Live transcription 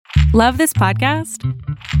Love this podcast?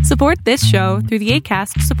 Support this show through the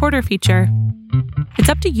Acast supporter feature. It's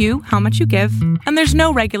up to you how much you give, and there's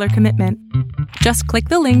no regular commitment. Just click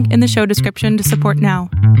the link in the show description to support now.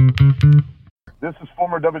 This is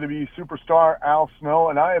former WWE superstar Al Snow,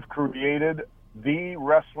 and I have created the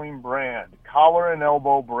wrestling brand, Collar and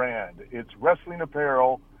Elbow brand. It's wrestling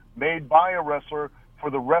apparel made by a wrestler for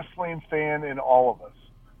the wrestling fan in all of us.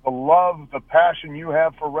 The love, the passion you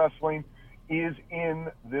have for wrestling is in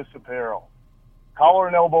this apparel.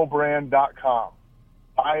 CollarandElbowBrand.com.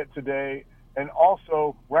 Buy it today, and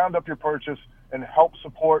also round up your purchase and help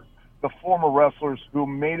support the former wrestlers who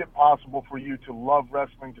made it possible for you to love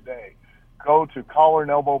wrestling today. Go to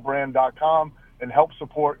CollarandElbowBrand.com and help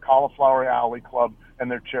support Cauliflower Alley Club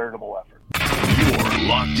and their charitable effort. You're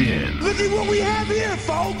locked in. Look at what we have here,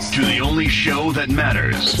 folks. To the only show that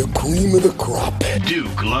matters. The cream of the crop.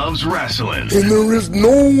 Duke Loves Wrestling. And there is no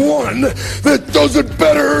one that does it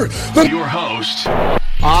better than your host.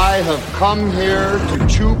 I have come here to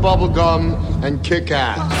chew bubblegum and kick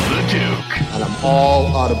ass. The Duke. And I'm all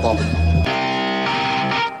out of bubblegum.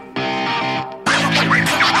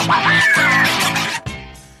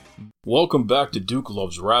 Welcome back to Duke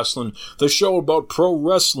Loves Wrestling, the show about pro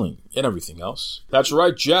wrestling and everything else. That's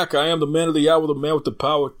right, Jack. I am the man of the hour, the man with the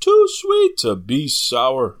power. Too sweet to be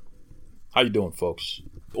sour. How you doing, folks?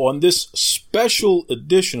 On this special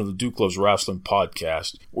edition of the Duke Loves Wrestling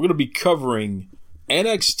podcast, we're going to be covering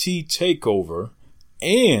NXT TakeOver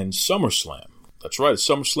and SummerSlam. That's right, it's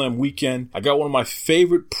SummerSlam weekend. I got one of my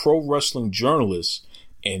favorite pro wrestling journalists,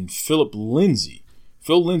 and Philip Lindsay.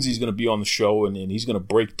 Phil Lindsay's going to be on the show, and he's going to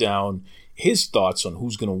break down his thoughts on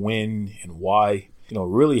who's going to win and why. You know,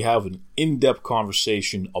 really have an in-depth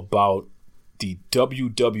conversation about the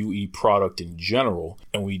WWE product in general,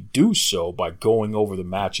 and we do so by going over the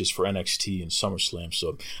matches for NXT and SummerSlam.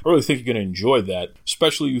 So I really think you're going to enjoy that,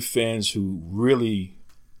 especially you fans who really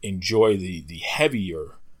enjoy the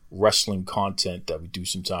heavier wrestling content that we do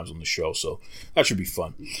sometimes on the show. So that should be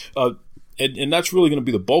fun. And that's really going to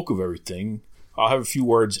be the bulk of everything. I'll have a few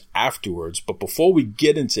words afterwards, but before we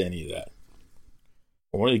get into any of that,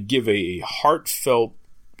 I want to give a heartfelt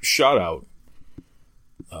shout out.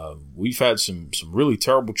 We've had some really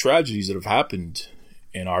terrible tragedies that have happened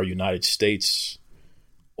in our United States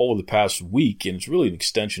over the past week, and it's really an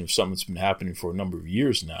extension of something that's been happening for a number of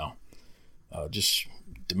years now. Just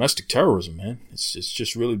domestic terrorism, man. It's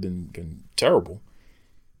just really been terrible.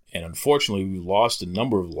 And unfortunately, we lost a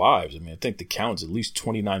number of lives. I mean, I think the count is at least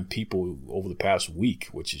 29 people over the past week,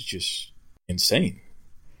 which is just insane.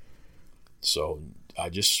 So I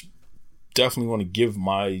just definitely want to give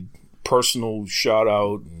my personal shout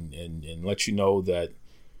out and let you know that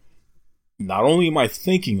not only am I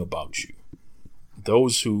thinking about you,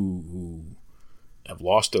 those who have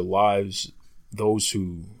lost their lives, those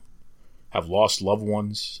who have lost loved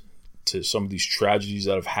ones to some of these tragedies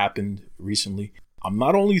that have happened recently, I'm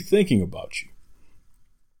not only thinking about you,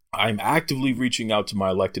 I'm actively reaching out to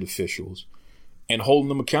my elected officials and holding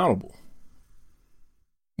them accountable.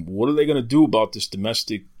 What are they going to do about this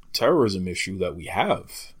domestic terrorism issue that we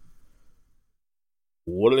have?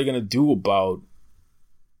 What are they going to do about,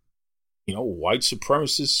 white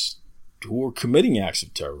supremacists who are committing acts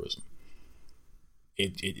of terrorism?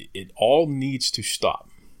 It all needs to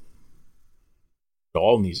stop. It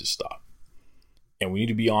all needs to stop. And we need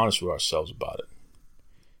to be honest with ourselves about it.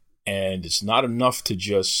 And it's not enough to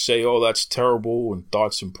just say, oh, that's terrible, and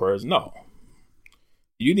thoughts and prayers. No.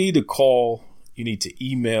 You need to call, you need to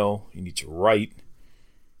email, you need to write,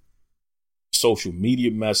 social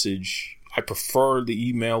media message. I prefer the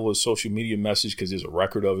email or social media message because there's a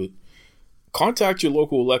record of it. Contact your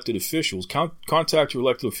local elected officials. Contact your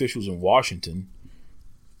elected officials in Washington,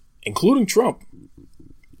 including Trump,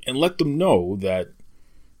 and let them know that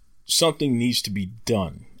something needs to be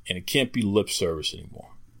done, and it can't be lip service anymore.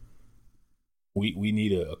 We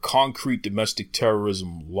need a concrete domestic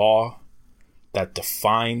terrorism law that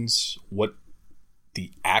defines what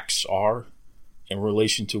the acts are in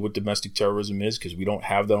relation to what domestic terrorism is, because we don't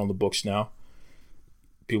have that on the books now.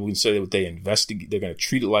 People can say that they investigate, they're going to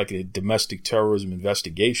treat it like a domestic terrorism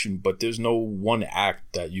investigation, but there's no one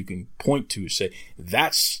act that you can point to say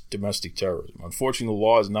that's domestic terrorism. Unfortunately, the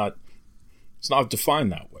law is not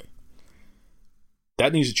defined that way.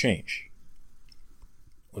 That needs to change.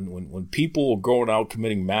 When people are going out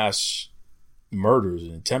committing mass murders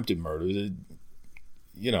and attempted murders, it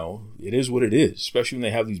is what it is, especially when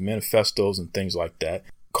they have these manifestos and things like that.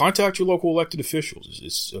 Contact your local elected officials.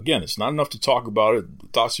 It's not enough to talk about it.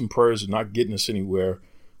 Thoughts and prayers are not getting us anywhere.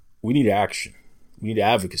 We need action. We need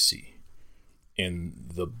advocacy.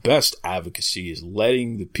 And the best advocacy is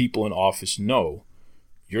letting the people in office know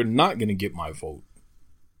you're not going to get my vote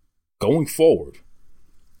going forward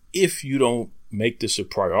if you don't make this a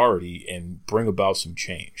priority and bring about some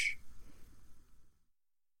change.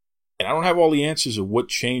 And I don't have all the answers of what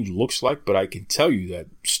change looks like, but I can tell you that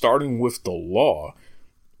starting with the law,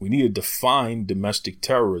 we need to define domestic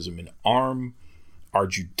terrorism and arm our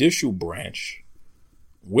judicial branch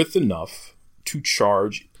with enough to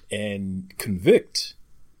charge and convict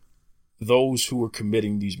those who are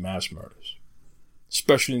committing these mass murders,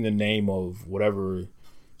 especially in the name of whatever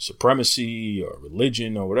supremacy or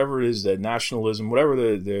religion or whatever it is, that nationalism,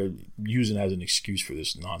 whatever they're using as an excuse for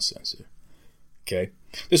this nonsense here. Okay?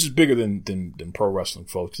 This is bigger than pro wrestling,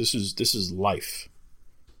 folks. This is life.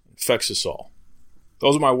 It affects us all.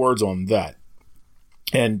 Those are my words on that.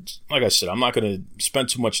 And like I said, I'm not going to spend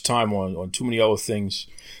too much time on too many other things.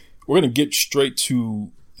 We're going to get straight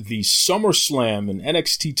to the SummerSlam and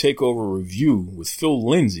NXT TakeOver review with Phil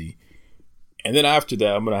Lindsay. And then after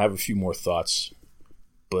that, I'm going to have a few more thoughts.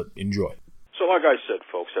 But enjoy. So like I said,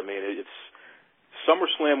 folks, I mean, it's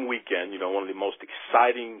SummerSlam weekend, one of the most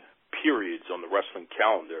exciting periods on the wrestling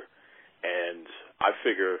calendar. And I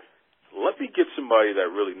figure, let me get somebody that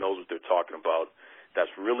really knows what they're talking about,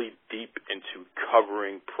 that's really deep into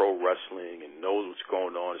covering pro wrestling and knows what's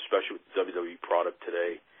going on, especially with the WWE product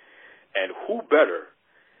today. And who better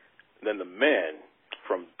than the man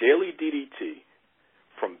from Daily DDT,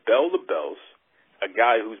 from Bell to Bells, a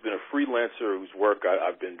guy who's been a freelancer, whose work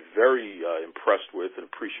I've been very impressed with and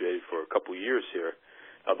appreciated for a couple of years here.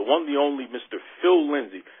 The one, the only, Mr. Phil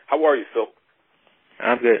Lindsay. How are you, Phil?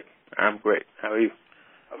 I'm good. I'm great. How are you?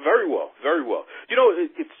 Very well, very well.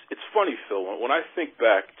 It's funny, Phil, when I think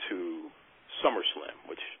back to SummerSlam,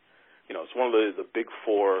 which, it's one of the big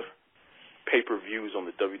four pay-per-views on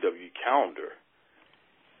the WWE calendar.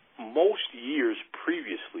 Most years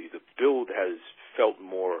previously, the build has felt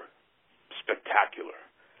more spectacular.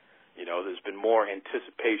 There's been more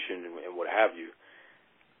anticipation and what have you.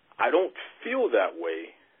 I don't feel that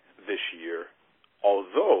way this year,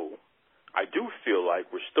 although I do feel like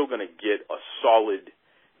we're still going to get a solid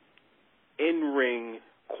in-ring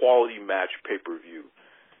quality match pay-per-view.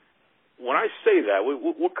 When I say that,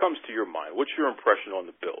 what comes to your mind? What's your impression on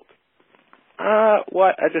the build?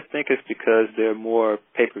 Well, I just think it's because there are more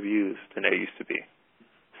pay-per-views than there used to be.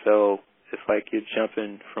 So it's like you're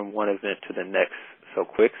jumping from one event to the next so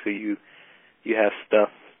quick. So you have stuff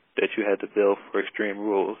that you had to build for Extreme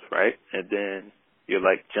Rules, right? And then you're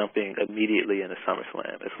like jumping immediately into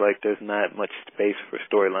SummerSlam. It's like there's not much space for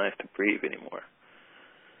storylines to breathe anymore.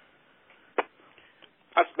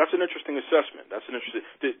 That's an interesting assessment.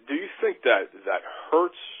 Do you think that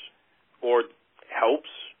hurts or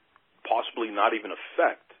helps, possibly not even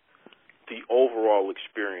affect, the overall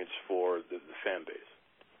experience for the fan base?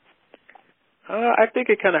 I think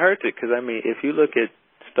it kind of hurts it because, if you look at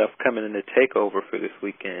stuff coming in the TakeOver for this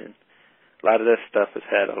weekend, a lot of that stuff has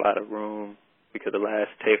had a lot of room because the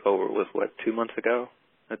last TakeOver was, 2 months ago,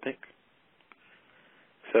 I think?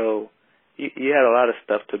 So you had a lot of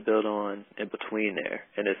stuff to build on in between there,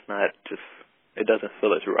 and it doesn't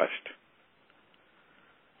feel as rushed.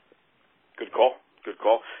 Good call.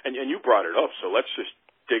 And you brought it up, so let's just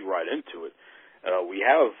dig right into it. We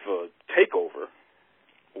have TakeOver,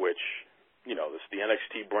 which, this is the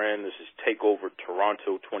NXT brand. This is TakeOver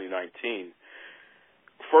Toronto 2019.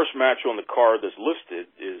 First match on the card that's listed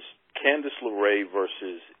is Candice LeRae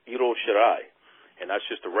versus Io Shirai, and that's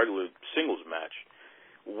just a regular singles match.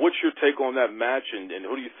 What's your take on that match, and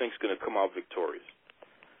who do you think is going to come out victorious?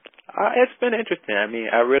 It's been interesting.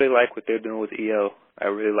 I really like what they're doing with Io. I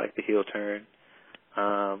really like the heel turn.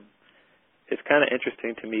 It's kind of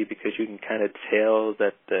interesting to me because you can kind of tell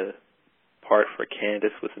that the part for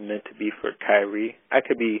Candice was meant to be for Kyrie. I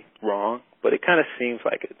could be wrong, but it kind of seems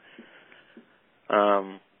like it.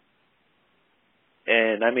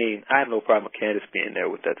 And I have no problem with Candice being there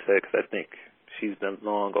with that said, because I think she's been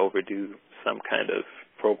long overdue some kind of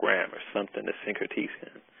program or something to sink her teeth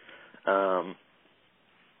in.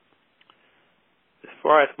 As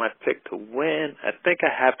far as my pick to win, I think I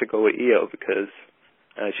have to go with Io because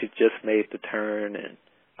she just made the turn, and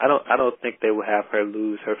I don't think they will have her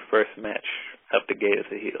lose her first match up the gate as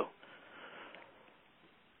a heel.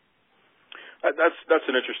 That's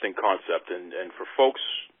an interesting concept, and for folks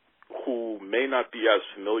who may not be as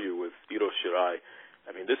familiar with Io Shirai,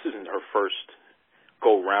 this isn't her first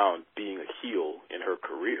go-round being a heel in her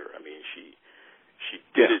career. She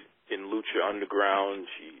did it in Lucha Underground.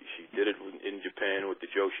 She did it in Japan with the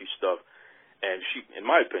Joshi stuff, and she, in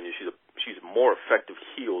my opinion, she's a more effective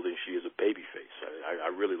heel than she is a babyface. I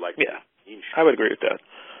really like that. Yeah, I would agree with that.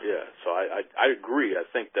 Yeah, so I agree. I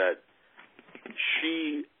think that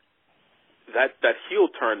that heel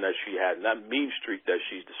turn that she had and that mean streak that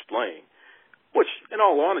she's displaying, which, in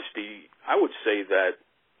all honesty, I would say that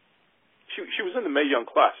she was in the Mae Young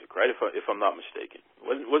Classic, right? If I'm not mistaken,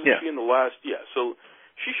 wasn't she in the last? Yeah. So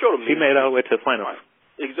she showed a mean. She made it all the way to the finals.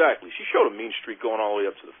 Exactly. She showed a mean streak going all the way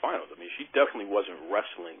up to the finals. I mean, she definitely wasn't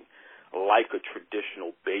wrestling like a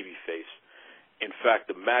traditional babyface. In fact,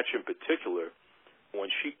 the match in particular, when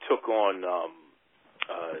she took on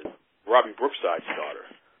Robbie Brookside's daughter,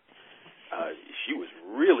 she was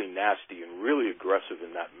really nasty and really aggressive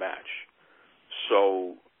in that match.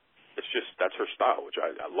 So that's her style, which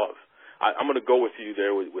I love. I'm going to go with you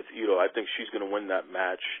there with Ito. I think she's going to win that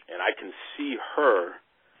match, and I can see her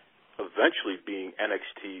eventually being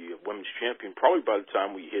NXT Women's Champion probably by the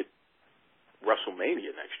time we hit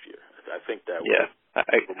WrestleMania next year. I think that. Yeah,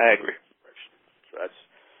 I agree. So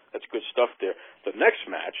that's good stuff there. The next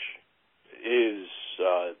match is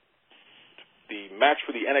the match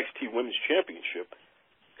for the NXT Women's Championship.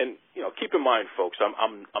 And, keep in mind, folks,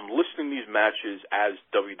 I'm listing these matches as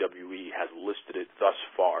WWE has listed it thus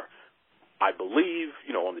far. I believe,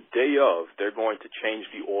 on the day of, they're going to change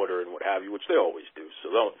the order and what have you, which they always do. So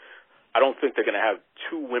I don't think they're going to have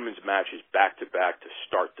two women's matches back-to-back to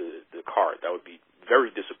start the card. That would be very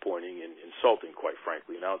disappointing and insulting, quite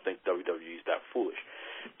frankly, and I don't think WWE is that foolish.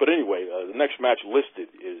 But anyway, the next match listed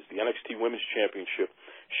is the NXT Women's Championship.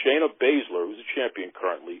 Shayna Baszler, who's a champion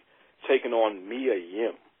currently, taking on Mia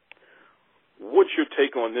Yim. What's your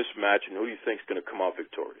take on this match, and who do you think is going to come out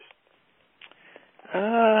victorious?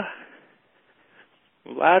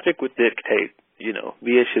 Logic would dictate,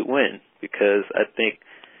 Mia should win, because I think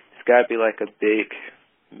it's got to be like a big,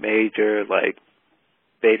 major,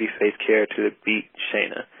 babyface character to beat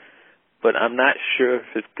Shayna. But I'm not sure if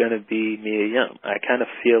it's going to be Mia Yim. I kind of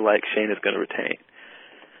feel like Shayna's going to retain.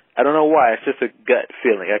 I don't know why. It's just a gut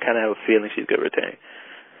feeling. I kind of have a feeling she's going to retain.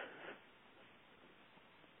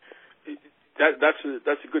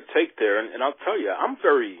 That's a good take there, and I'll tell you, I'm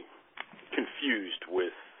very confused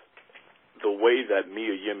with the way that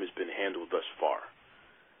Mia Yim has been handled thus far.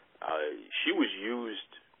 She was used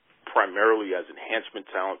primarily as enhancement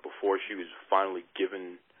talent before she was finally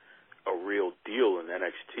given a real deal in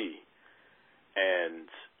NXT. And,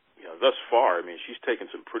 thus far, I mean, she's taken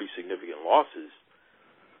some pretty significant losses.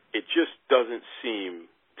 It just doesn't seem,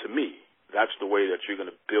 to me, that's the way that you're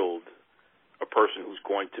going to build a person who's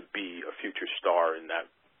going to be a future star in that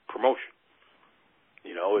promotion.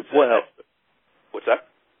 What's that?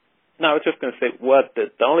 No, I was just going to say,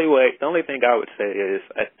 the only thing I would say is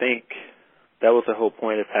I think that was the whole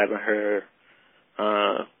point of having her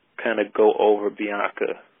kind of go over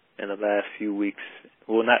Bianca in the last few weeks.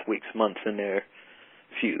 Well, not weeks, months in their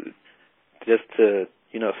feud. Just to,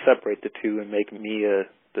 separate the two and make Mia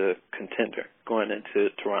the contender going into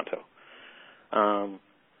Toronto.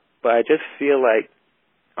 But I just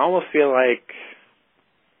I almost feel like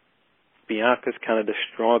Bianca's kind of the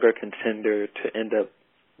stronger contender to end up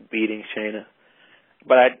beating Shayna.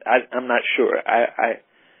 But I'm not sure.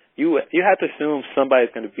 You have to assume somebody's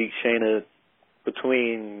going to beat Shayna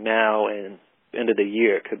between now and the end of the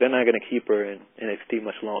year, because they're not going to keep her in NXT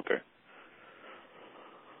much longer.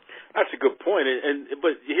 That's a good point.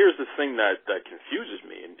 But here's the thing that confuses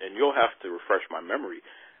me, and you'll have to refresh my memory.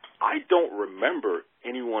 I don't remember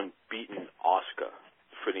anyone beating Asuka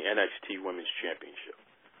for the NXT Women's Championship.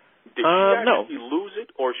 Did she actually lose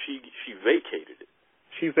it, or she vacated it?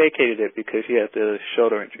 She vacated it because she had the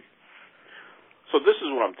shoulder injury. So this is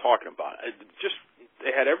what I'm talking about.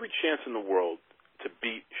 They had every chance in the world to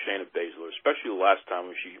beat Shayna Baszler, especially the last time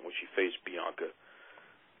when she faced Bianca.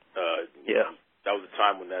 That was the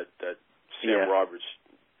time when that Sam Roberts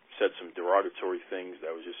said some derogatory things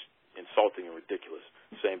that was just insulting and ridiculous,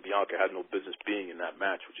 saying Bianca had no business being in that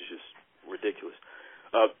match, which is just ridiculous.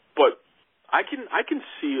 But I can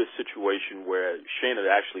see a situation where Shayna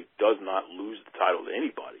actually does not lose the title to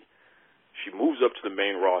anybody. She moves up to the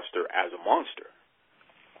main roster as a monster.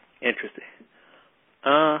 Interesting.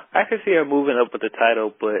 I could see her moving up with the title,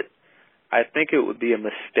 but I think it would be a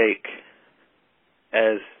mistake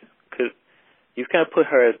because you've kind of put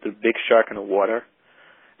her as the big shark in the water,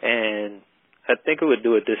 and I think it would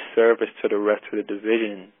do a disservice to the rest of the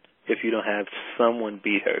division if you don't have someone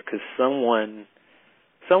beat her, because someone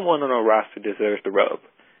on a roster deserves the rub.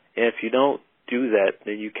 And if you don't do that,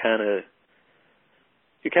 then you kind of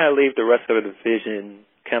leave the rest of the division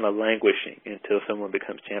kind of languishing until someone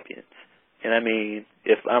becomes champion. And I mean,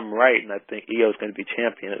 if I'm right, and I think Io's going to be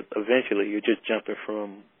champion, eventually you're just jumping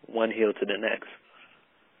from one heel to the next.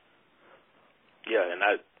 Yeah, and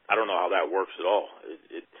I don't know how that works at all.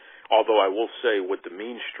 Although I will say, with the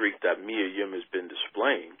mean streak that Mia Yim has been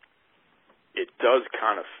displaying, it does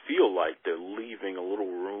kind of feel like they're leaving a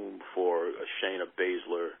little room for a Shayna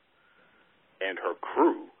Baszler and her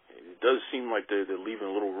crew. It does seem like they're leaving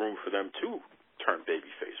a little room for them to turn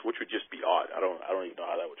babyface, which would just be odd. I don't even know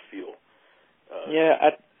how that would feel.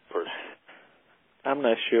 I'm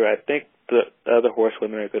not sure. I think the other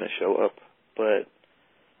horsewomen are going to show up, but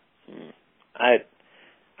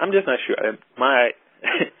I'm just not sure. My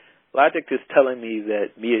logic is telling me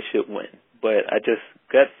that Mia should win, but I just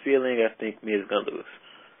gut feeling I think Mia's going to lose.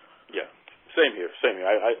 Yeah, same here.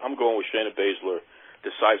 I'm going with Shayna Baszler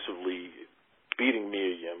decisively beating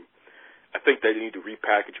Mia Yim. I think they need to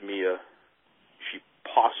repackage Mia. She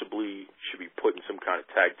possibly should be put in some kind of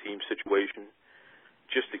tag team situation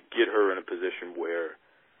just to get her in a position where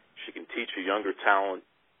she can teach a younger talent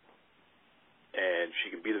and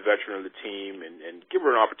she can be the veteran of the team and give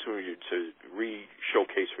her an opportunity to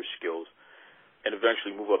re-showcase her skills and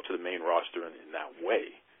eventually move up to the main roster in that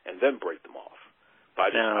way and then break them off.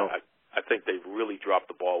 But I think they've really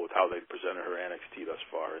dropped the ball with how they've presented her NXT thus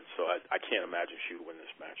far, and so I can't imagine she would win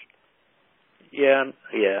this match. Yeah,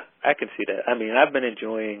 I can see that. I mean, I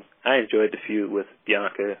enjoyed the feud with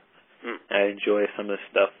Bianca. I enjoy some of the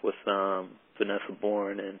stuff with Vanessa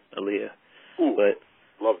Bourne and Aaliyah. Ooh,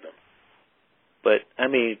 love them. But I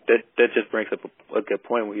mean, that just brings up a good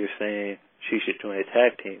point where you're saying she should join a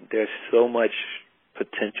tag team. There's so much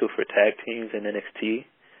potential for tag teams in NXT.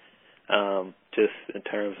 Just in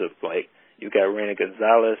terms of like you got Reina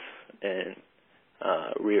Gonzalez and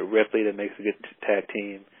Rhea Ripley that makes a good tag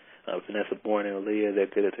team. Vanessa Bourne and Aaliyah, they're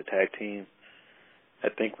good as a tag team. I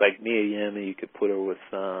think like Mia Yim, you could put her with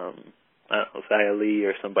I don't know, Xia Li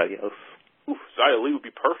or somebody else. Xia Li would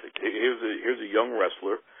be perfect. Here's a young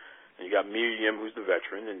wrestler, and you got Mia Yim, who's the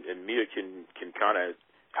veteran, and Mia can kind of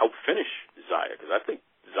help finish Xia, because I think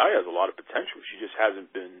Xia has a lot of potential. She just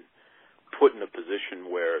hasn't been put in a position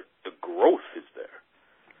where the growth is there.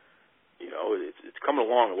 You know, it's coming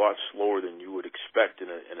along a lot slower than you would expect in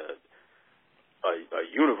a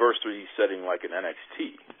university setting like an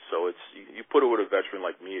NXT. So it's you put her with a veteran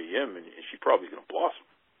like Mia Yim, and she's probably going to blossom.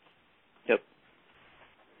 Yep.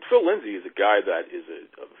 Phil Lindsay is a guy that is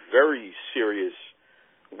a very serious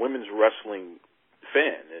women's wrestling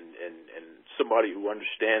fan and somebody who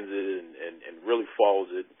understands it and really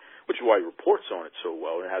follows it, which is why he reports on it so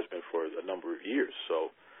well and has been for a number of years.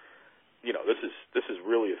 So, you know, this is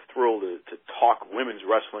really a thrill to talk women's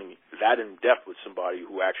wrestling that in depth with somebody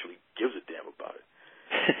who actually gives a damn about it.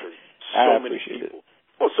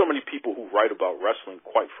 So many people who write about wrestling,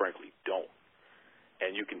 quite frankly, don't.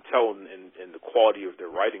 And you can tell in the quality of their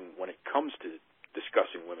writing when it comes to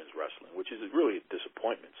discussing women's wrestling, which is really a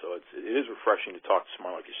disappointment. So it is refreshing to talk to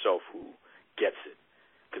someone like yourself who gets it,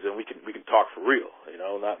 because then we can talk for real, you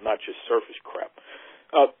know, not just surface crap.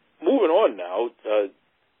 Moving on now,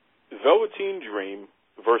 Velveteen Dream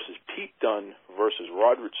versus Pete Dunne versus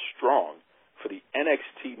Roderick Strong for the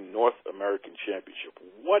NXT North American Championship.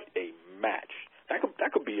 What a match!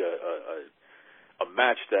 That could be a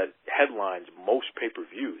match that headlines most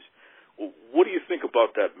pay-per-views. What do you think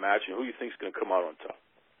about that match, and who do you think is going to come out on top?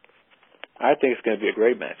 I think it's going to be a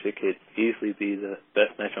great match. It could easily be the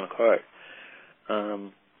best match on the card.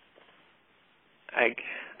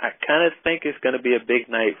 I kind of think it's going to be a big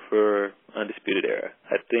night for Undisputed Era.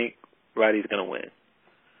 I think Roddy's going to win.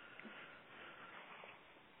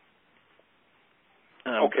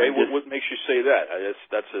 Okay, what makes you say that?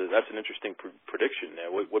 That's an interesting prediction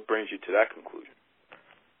there. What brings you to that conclusion?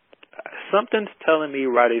 Something's telling me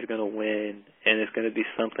Roddy's going to win, and it's going to be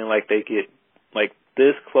something like they get like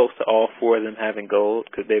this close to all four of them having gold,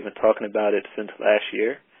 because they've been talking about it since last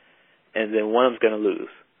year, and then one of them's going to lose.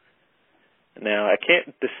 Now, I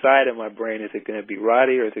can't decide in my brain, is it going to be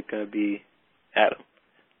Roddy or is it going to be Adam?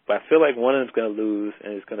 But I feel like one of them's going to lose,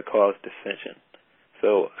 and it's going to cause dissension.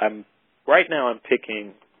 So right now I'm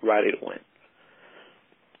picking Roddy to win.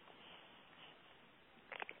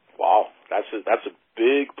 Wow, that's a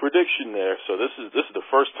big prediction there. So this is the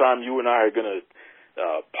first time you and I are going to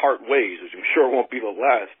part ways, which I'm sure won't be the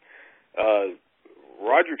last.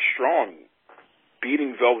 Roderick Strong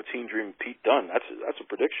beating Velveteen Dream Pete Dunne. That's a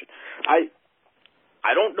prediction.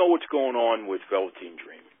 I don't know what's going on with Velveteen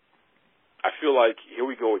Dream. I feel like here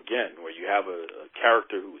we go again, where you have a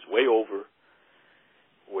character who was way over,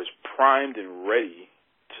 was primed and ready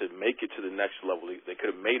to make it to the next level. They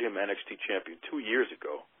could have made him NXT champion 2 years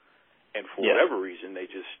ago, and for whatever reason, they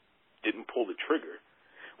just didn't pull the trigger.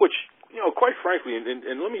 Which, you know, quite frankly, and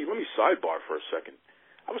let me sidebar for a second.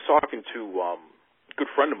 I was talking to a good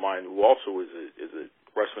friend of mine who also is a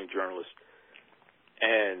wrestling journalist,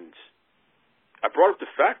 and I brought up the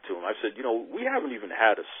fact to him. I said, you know, we haven't even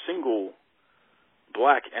had a single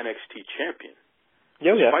black NXT champion.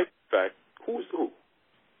 Yeah. Despite the fact, who was who?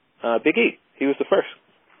 Big E. He was the first.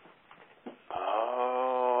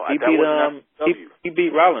 Oh, he that beat wasn't FCW. he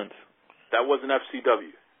beat Rollins. That wasn't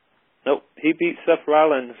FCW. Nope, he beat Seth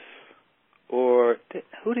Rollins. Or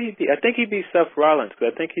who did he beat? I think he beat Seth Rollins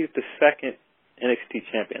because I think he's the second NXT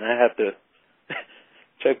champion. I have to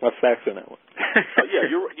check my facts on that one.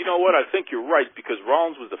 Yeah, you know what? I think you're right because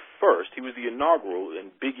Rollins was the first. He was the inaugural,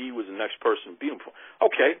 and Big E was the next person to beat him.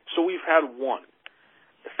 Okay, so we've had one.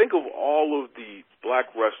 Think of all of the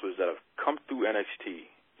black wrestlers that have come through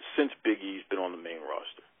NXT since Big E's been on the main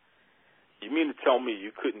roster. You mean to tell me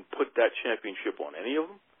you couldn't put that championship on any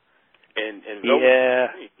of them? And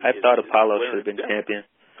yeah, I thought Apollo should have been champion.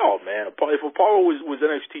 Oh man, if Apollo was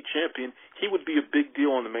NXT champion, he would be a big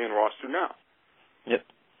deal on the main roster now. Yep.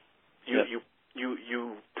 You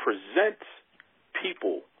present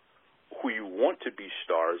people who you want to be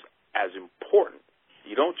stars as important.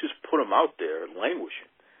 You don't just put them out there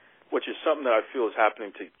languishing, which is something that I feel is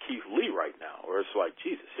happening to Keith Lee right now, where it's like,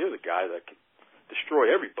 Jesus, here's a guy that can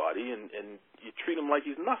destroy everybody, and you treat him like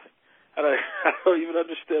he's nothing. I don't even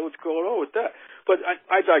understand what's going on with that. But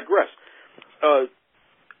I digress.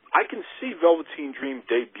 I can see Velveteen Dream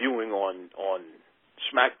debuting on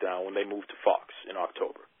SmackDown when they move to Fox in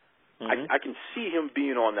October. Mm-hmm. I can see him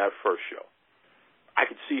being on that first show. I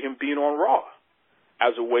can see him being on Raw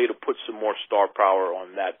as a way to put some more star power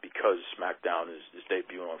on that because SmackDown is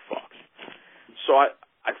debuting on Fox. So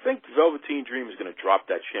I think Velveteen Dream is going to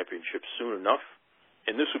drop that championship soon enough,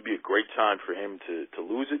 and this would be a great time for him to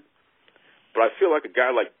lose it. But I feel like a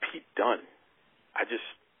guy like Pete Dunne,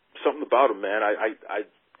 something about him, man.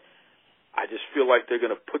 I just feel like they're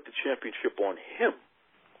going to put the championship on him.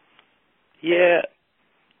 Yeah.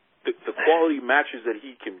 The quality matches that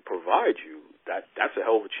he can provide you, that's a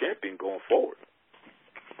hell of a champion going forward.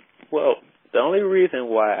 Well, the only reason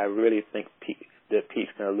why I really think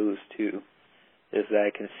Pete's going to lose too is that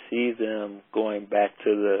I can see them going back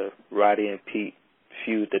to the Roddy and Pete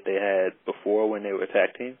feud that they had before when they were a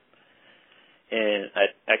tag team. And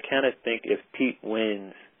I kind of think if Pete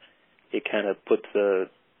wins, it kind of puts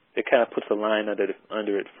a line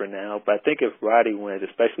under it for now. But I think if Roddy wins,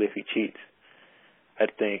 especially if he cheats, I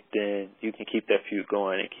think then you can keep that feud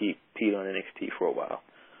going and keep Pete on NXT for a while.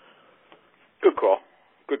 Good call.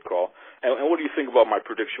 And what do you think about my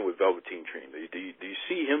prediction with Velveteen Dream? Do you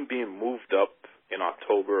see him being moved up in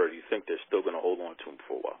October, or do you think they're still going to hold on to him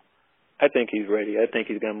for a while? I think he's ready. I think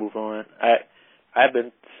he's going to move on. I've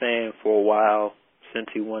been saying for a while, since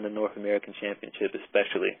he won the North American Championship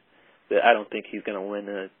especially, that I don't think he's going to win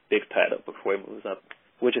a big title before he moves up,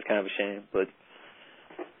 which is kind of a shame. But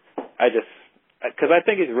because I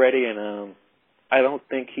think he's ready, and I don't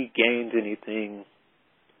think he gains anything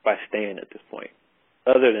by staying at this point,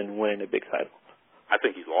 other than winning a big title. I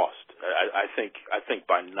think he's lost. I think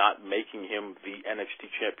by not making him the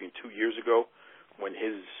NXT champion 2 years ago, when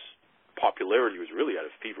his popularity was really at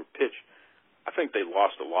a fever pitch, I think they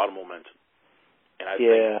lost a lot of momentum. And I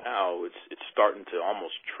think now it's starting to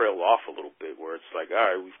almost trail off a little bit, where it's like, all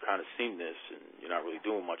right, we've kind of seen this, and you're not really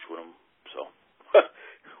doing much with them. So,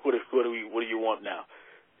 what do you want now?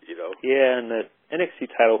 You know? Yeah, and the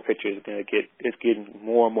NXT title picture is getting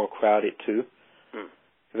more and more crowded too.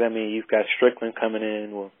 Because I mean, you've got Strickland coming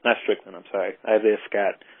in. Well, not Strickland. I'm sorry, Isaiah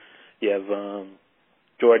Scott. You have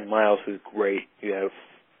Jordan Miles, who's great. You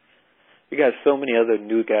got so many other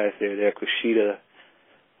new guys there. Kushida.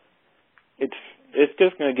 It's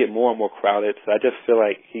just going to get more and more crowded. So I just feel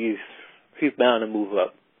like he's bound to move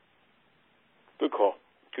up. Good call.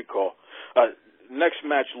 Next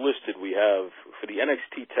match listed, we have for the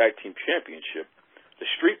NXT Tag Team Championship, the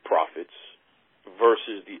Street Profits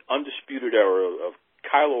versus the Undisputed Era of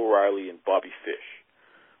Kyle O'Reilly and Bobby Fish.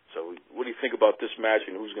 So what do you think about this match,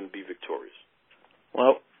 and who's going to be victorious?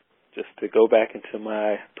 Well, just to go back into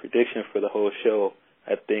my prediction for the whole show,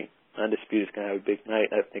 I think Undisputed is going to have a big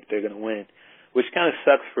night. I think they're going to win, which kind of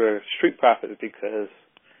sucks for Street Profits because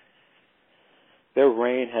their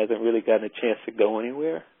reign hasn't really gotten a chance to go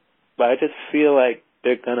anywhere. But I just feel like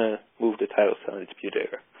they're going to move the titles to Undisputed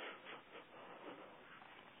Era.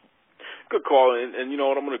 Good call, and you know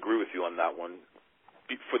what? I'm going to agree with you on that one.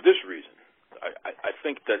 For this reason, I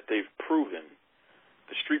think that they've proven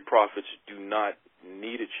the Street Profits do not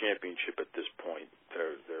need a championship at this point.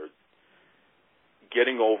 They're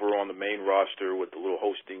getting over on the main roster with the little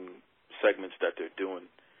hosting segments that they're doing.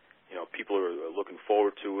 You know, people are looking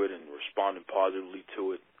forward to it and responding positively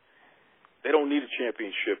to it. They don't need a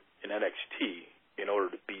championship in NXT in order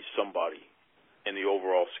to be somebody in the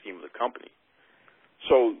overall scheme of the company.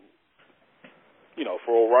 So, you know,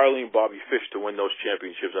 for O'Reilly and Bobby Fish to win those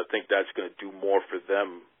championships, I think that's going to do more for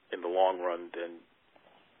them in the long run than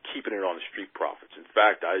keeping it on the Street Profits. In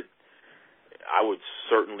fact, I would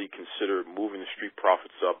certainly consider moving the Street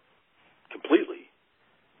Profits up completely.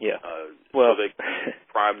 Yeah. So they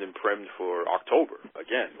primed and primed for October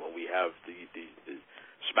again, when we have the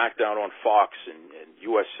SmackDown on Fox and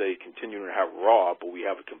USA continuing to have Raw, but we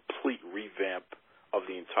have a complete revamp of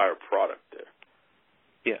the entire product there.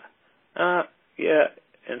 Yeah. Yeah.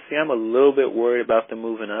 And see, I'm a little bit worried about them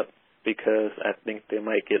moving up because I think they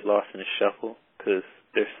might get lost in the shuffle because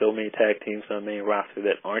there's so many tag teams on the main roster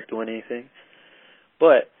that aren't doing anything.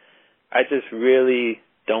 But I just really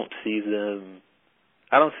don't see them.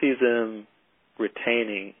 I don't see them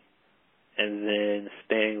retaining and then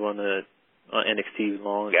staying on NXT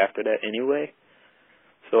long after that anyway.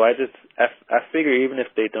 So I figure even if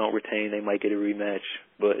they don't retain, they might get a rematch,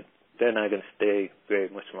 but they're not going to stay very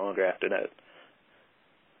much longer after that.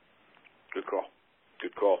 Good call.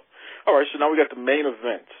 Good call. All right, so now we got the main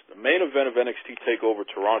event. The main event of NXT TakeOver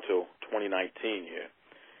Toronto 2019 here.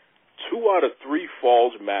 2 out of 3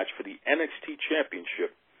 falls match for the NXT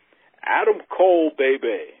Championship. Adam Cole,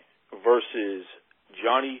 baby, versus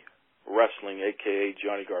Johnny Wrestling, a.k.a.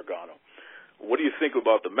 Johnny Gargano. What do you think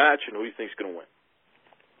about the match, and who do you think is going to win?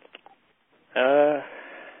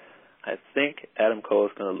 I think Adam Cole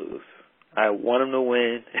is going to lose. I want him to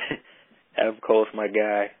win. Adam Cole's my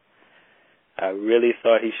guy. I really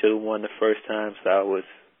thought he should have won the first time, so I was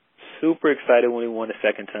super excited when he won the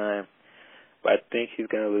second time. But I think he's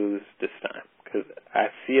going to lose this time because I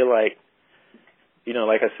feel like,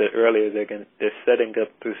 like I said earlier, they're setting up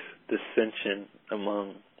this dissension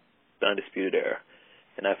among the Undisputed Era,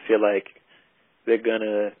 and I feel like they're going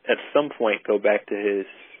to at some point go back to his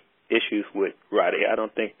issues with Roddy. I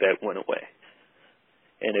don't think that went away.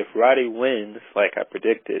 And if Roddy wins, like I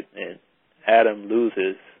predicted, and Adam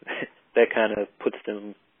loses, that kind of puts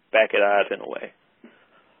them back at odds in a way.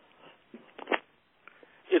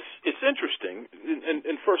 It's interesting,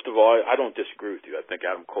 and first of all, I don't disagree with you. I think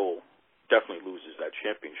Adam Cole definitely loses that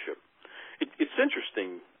championship. It's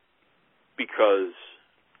interesting because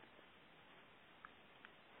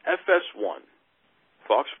FS1,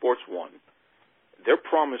 Fox Sports 1, they're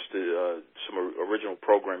promised some original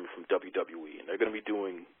programming from WWE, and they're going to be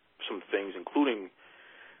doing some things, including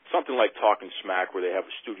something like Talking Smack, where they have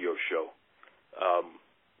a studio show.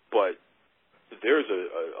 But there's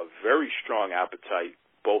a very strong appetite,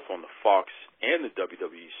 both on the Fox and the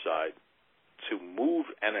WWE side, to move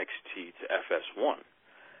NXT to FS1.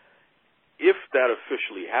 If that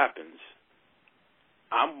officially happens,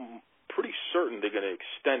 I'm pretty certain they're going to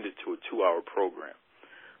extend it to a 2-hour program,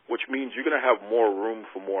 which means you're going to have more room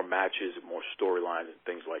for more matches and more storylines and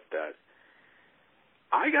things like that.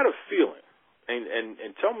 I got a feeling,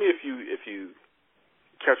 and tell me if you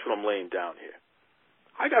catch what I'm laying down here.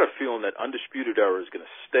 I got a feeling that Undisputed Era is going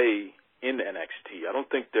to stay in NXT. I don't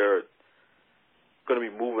think they're going to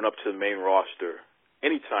be moving up to the main roster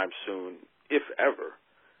anytime soon, if ever.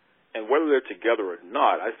 And whether they're together or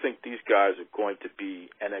not, I think these guys are going to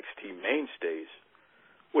be NXT mainstays,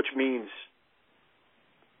 which means,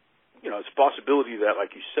 it's a possibility that,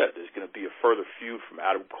 like you said, there's going to be a further feud from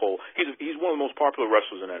Adam Cole. He's one of the most popular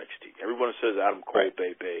wrestlers in NXT. Everyone says Adam Cole,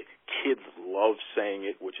 baby. Kids love saying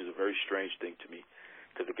it, which is a very strange thing to me,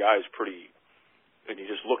 because the guy is pretty. And you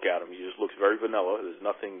just look at him, he just looks very vanilla. There's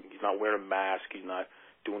nothing. He's not wearing a mask. He's not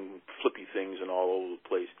doing flippy things and all over the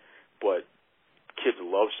place. But kids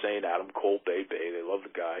love saying Adam Cole, baby. They love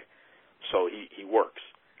the guy, so he works.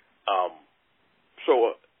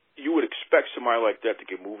 So you would expect somebody like that to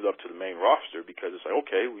get moved up to the main roster because it's like,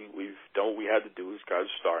 okay, we've done what we had to do. This guy's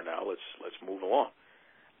a star now. Let's move along.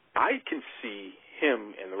 I can see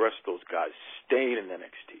him and the rest of those guys staying in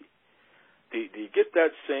NXT. Do you get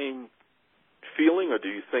that same feeling, or do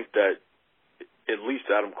you think that at least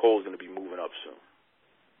Adam Cole is going to be moving up soon?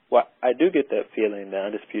 Well, I do get that feeling that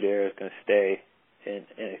Undisputed Era is going to stay in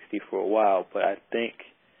NXT for a while, but I think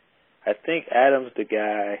Adam's the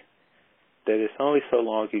guy that it's only so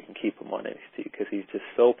long you can keep him on NXT because he's just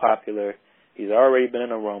so popular. He's already been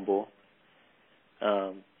in a Rumble,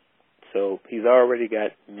 so he's already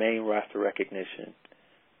got main roster recognition.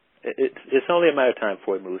 It's only a matter of time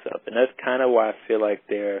before he moves up, and that's kind of why I feel like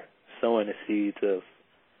they're sowing the seeds of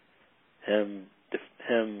him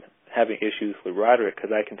having issues with Roderick,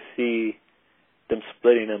 because I can see them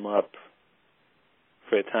splitting him up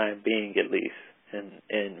for the time being at least,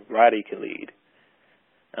 and Roddy can lead,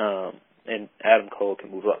 and Adam Cole can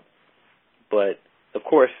move up. But of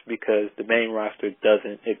course, because the main roster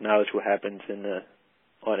doesn't acknowledge what happens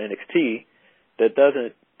on NXT, that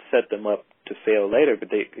doesn't set them up to fail later,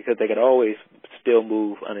 because they could always still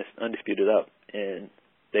move Undisputed up, and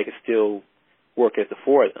they can still work as the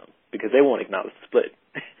four of them because they won't acknowledge the split.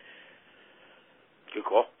 Good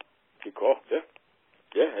call. Yeah.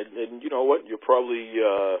 Yeah, and you know what? You're probably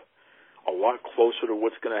a lot closer to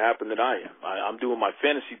what's going to happen than I am. I'm doing my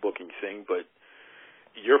fantasy booking thing, but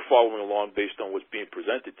you're following along based on what's being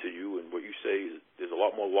presented to you, and what you say there's a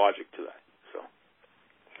lot more logic to that. So,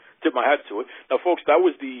 tip my hat to it. Now, folks, that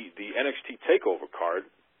was the NXT TakeOver card.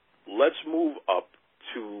 Let's move up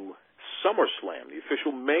to SummerSlam, the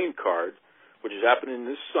official main card, which is happening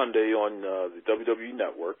this Sunday on the WWE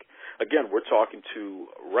Network. Again, we're talking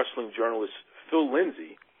to wrestling journalist Phil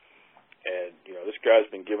Lindsay, and you know this guy's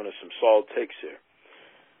been giving us some solid takes here.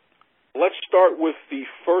 Let's start with the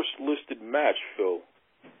first listed match, Phil.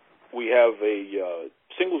 We have a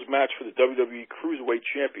singles match for the WWE Cruiserweight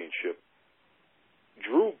Championship.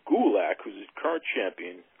 Drew Gulak, who's the current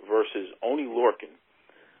champion, versus Oney Lorcan.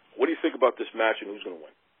 What do you think about this match, and who's going to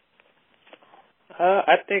win?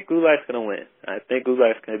 I think Gulak's going to win. I think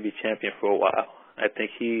Gulak's going to be champion for a while. I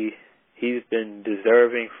think he's been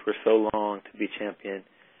deserving for so long to be champion.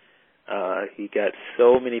 He got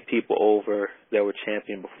so many people over that were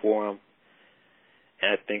champion before him,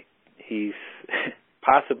 and I think he's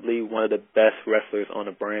possibly one of the best wrestlers on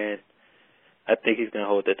the brand. I think he's going to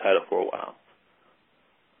hold the title for a while.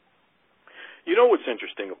 You know what's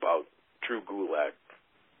interesting about Drew Gulak?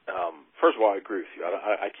 First of all, I agree with you.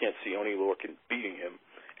 I can't see Oney Lorcan beating him,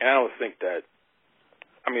 and I don't think that.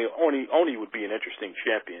 I mean, Oney would be an interesting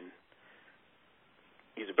champion.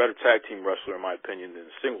 He's a better tag team wrestler, in my opinion, than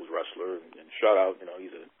a singles wrestler. And shout out,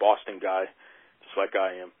 he's a Boston guy, just like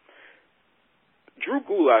I am. Drew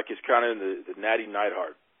Gulak is kind of in the Natty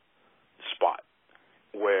Neidhart spot,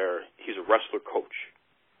 where he's a wrestler coach.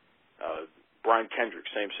 Brian Kendrick,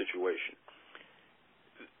 same situation.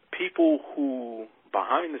 People who,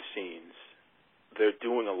 behind the scenes, they're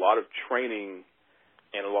doing a lot of training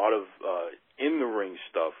and a lot of in-the-ring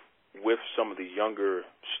stuff with some of the younger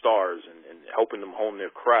stars and helping them hone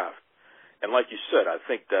their craft. And like you said, I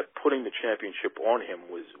think that putting the championship on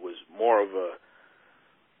him was more of a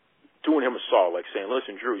doing him a solid, like saying,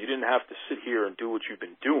 listen, Drew, you didn't have to sit here and do what you've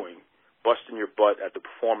been doing, busting your butt at the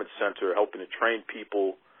Performance Center, helping to train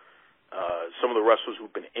people. Some of the wrestlers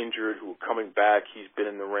who've been injured, who are coming back, he's been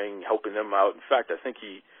in the ring helping them out. In fact, I think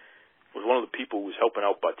he was one of the people who was helping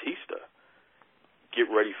out Batista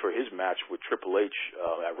get ready for his match with Triple H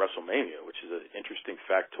at WrestleMania, which is an interesting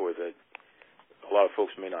factoid that a lot of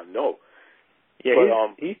folks may not know. Yeah,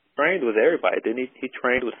 but, he trained with everybody, didn't he? He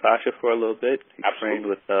trained with Sasha for a little bit. He absolutely. trained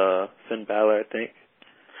with Finn Balor, I think.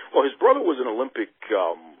 Well, his brother was an Olympic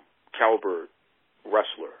caliber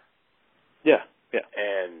wrestler. Yeah.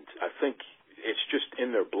 And I think it's just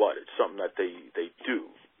in their blood. It's something that they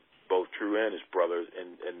do, both Drew and his brother.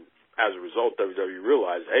 And as a result, WWE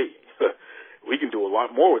realized, hey, we can do a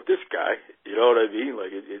lot more with this guy. You know what I mean?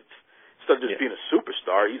 Like it's instead of just being a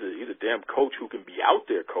superstar, he's a damn coach who can be out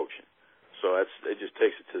there coaching. So it just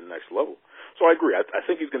takes it to the next level. So I agree. I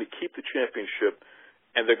think he's going to keep the championship,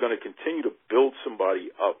 and they're going to continue to build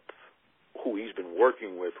somebody up who he's been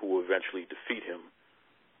working with, who will eventually defeat him.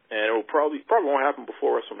 And it will probably won't happen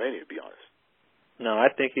before WrestleMania, to be honest. No,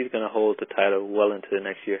 I think he's going to hold the title well into the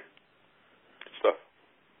next year.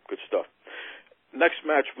 Good stuff. Next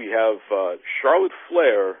match we have Charlotte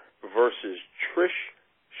Flair versus Trish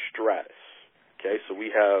Stratus. Okay, so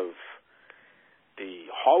we have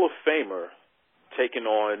the Hall of Famer taking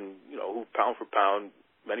on, who pound for pound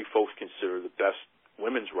many folks consider the best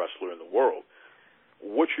women's wrestler in the world.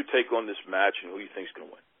 What's your take on this match, and who do you think is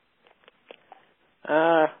going to win?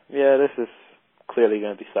 Yeah, this is clearly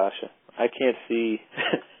going to be Sasha. I can't see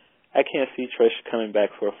Trish coming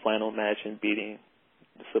back for a final match and beating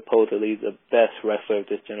supposedly the best wrestler of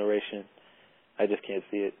this generation. I just can't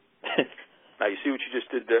see it. Now, you see what you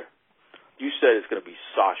just did there? You said it's going to be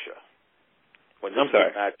Sasha. When this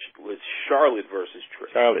match was Charlotte versus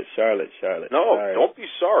Trish. Charlotte. No, sorry. Don't be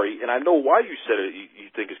sorry. And I know why you said it. You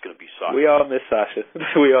think it's going to be Sasha. We all miss Sasha.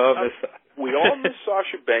 We all miss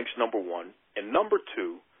Sasha Banks, number one. And number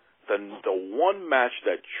two, the one match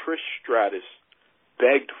that Trish Stratus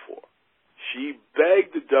begged for. She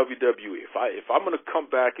begged the WWE, if I'm going to come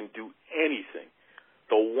back and do anything,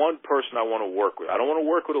 the one person I want to work with. I don't want to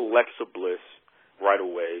work with Alexa Bliss right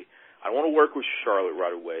away. I don't want to work with Charlotte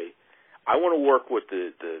right away. I want to work with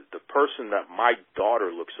the person that my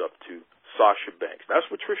daughter looks up to, Sasha Banks. That's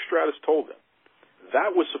what Trish Stratus told them.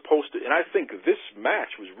 That was supposed to, and I think this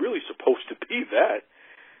match was really supposed to be that.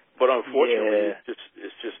 But unfortunately,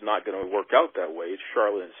 it's just not going to work out that way. It's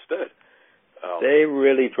Charlotte instead. They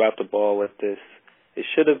really dropped the ball with this. it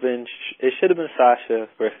should have been Sasha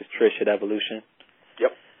versus Trish at Evolution.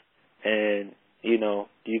 Yep. And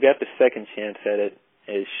you got the second chance at it.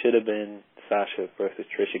 It should have been Sasha versus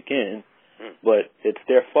Trish again, but it's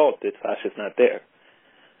their fault that Sasha's not there.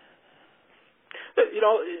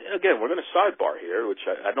 Again, we're going to sidebar here, which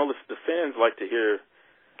I know the fans like to hear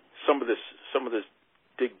some of this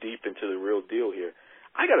dig deep into the real deal here.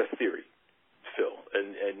 I got a theory, Phil,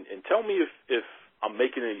 and tell me if I'm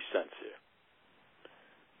making any sense here.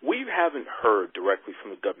 We haven't heard directly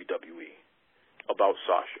from the WWE about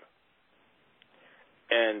Sasha.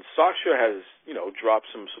 And Sasha has, dropped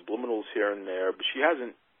some subliminals here and there, but she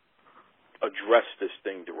hasn't addressed this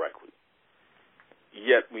thing directly.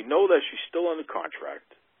 Yet we know that she's still under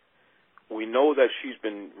contract. We know that she's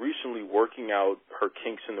been recently working out her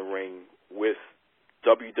kinks in the ring with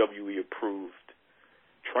WWE-approved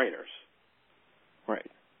trainers. Right.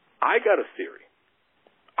 I got a theory.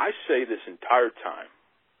 I say this entire time,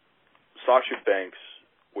 Sasha Banks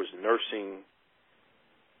was nursing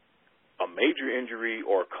a major injury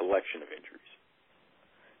or a collection of injuries.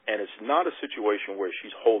 And it's not a situation where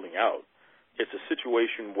she's holding out. It's a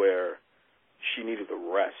situation where she needed a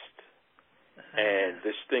rest. And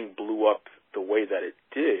this thing blew up the way that it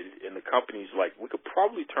did, and the company's like, we could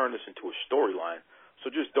probably turn this into a storyline,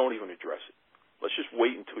 so just don't even address it. Let's just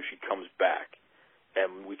wait until she comes back,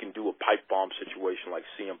 and we can do a pipe bomb situation like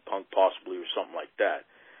CM Punk possibly or something like that.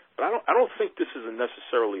 But I don't think this is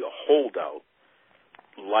necessarily a holdout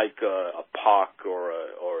like a Pac or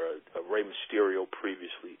a Rey Mysterio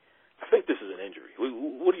previously. I think this is an injury.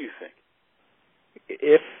 What do you think?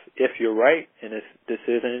 If you're right, and this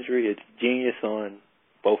is an injury, it's genius on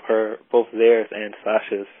both theirs and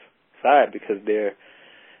Sasha's side, because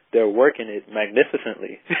they're working it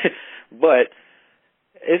magnificently. But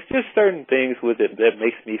it's just certain things with it that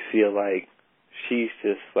makes me feel like she's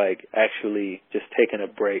just like actually just taking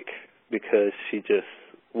a break because she just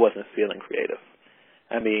wasn't feeling creative.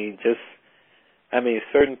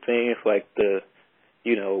 Certain things like the,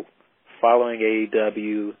 following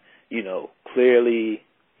AEW, clearly,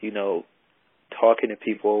 talking to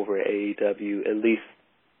people over at AEW, at least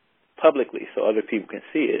publicly, so other people can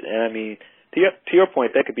see it. And to your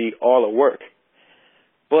point, that could be all a work.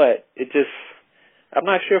 But I'm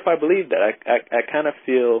not sure if I believe that. I kind of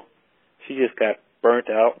feel she just got burnt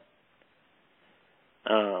out.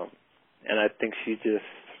 And I think she's just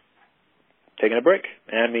taking a break.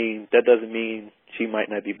 And that doesn't mean she might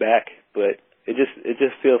not be back, but it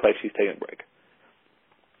just feels like she's taking a break.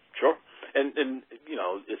 Sure. And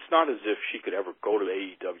it's not as if she could ever go to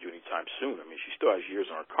AEW anytime soon. She still has years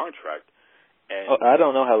on her contract. And I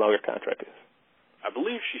don't know how long her contract is. I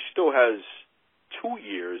believe she still has 2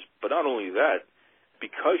 years, but not only that,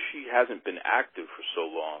 because she hasn't been active for so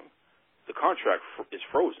long, the contract is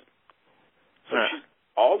frozen. So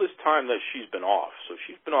all this time that she's been off, so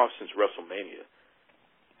she's been off since WrestleMania,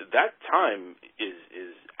 that time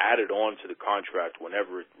is added on to the contract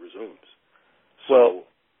whenever it resumes. So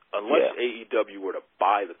unless AEW were to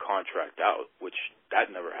buy the contract out, which that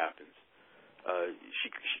never happens, she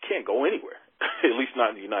can't go anywhere, at least not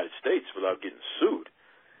in the United States, without getting sued.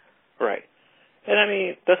 Right. And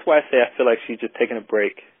that's why I say I feel like she's just taking a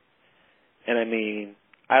break. And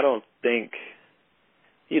I don't think,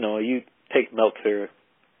 you take Meltzer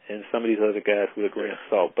and some of these other guys with a grain of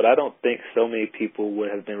salt, but I don't think so many people would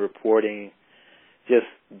have been reporting just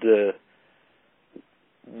the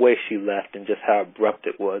way she left and just how abrupt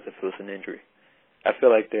it was if it was an injury. I feel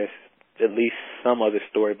like there's at least some other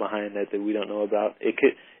story behind that we don't know about. It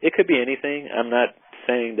could be anything. I'm not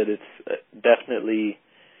saying that it's definitely,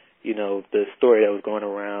 the story that was going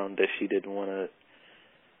around that she didn't want to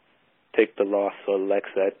take the loss for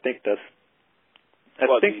Alexa. I think that's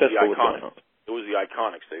what was going on. It was the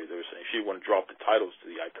Iconics. They were saying she wanted to drop the titles to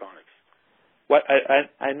the Iconics. Well,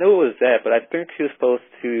 I know it was that, but I think she was supposed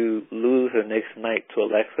to lose her next night to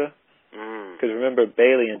Alexa. Because remember,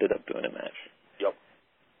 Bayley ended up doing a match. Yep.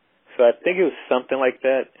 So I think it was something like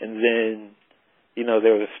that. And then,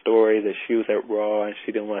 there was a story that she was at Raw and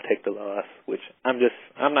she didn't want to take the loss, which I'm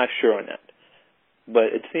not sure on that.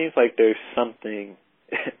 But it seems like there's something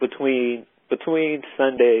between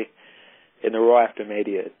Sunday and the Raw after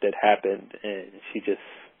Mania that happened, and she just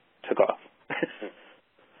took off.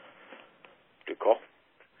 Good call.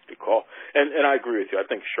 And I agree with you. I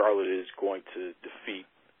think Charlotte is going to defeat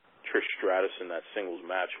Trish Stratus in that singles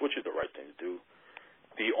match, which is the right thing to do.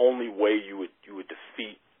 The only way you would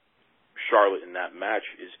defeat Charlotte in that match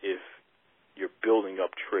is if you're building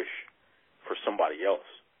up Trish for somebody else.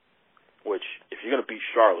 Which, if you're going to beat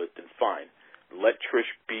Charlotte, then fine. Let Trish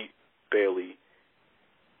beat Bayley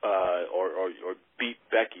or beat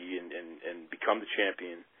Becky and become the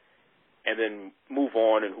champion, and then move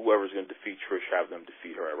on, and whoever's going to defeat Trish, have them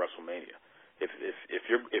defeat her at WrestleMania.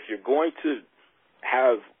 If you're going to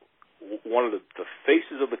have one of the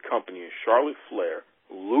faces of the company, Charlotte Flair,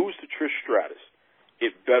 lose to Trish Stratus,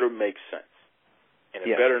 it better make sense, and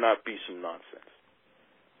it better not be some nonsense.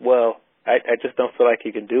 Well, I just don't feel like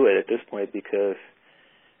you can do it at this point, because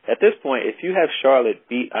at this point, if you have Charlotte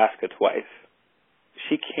beat Asuka twice,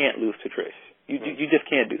 she can't lose to Trish. You just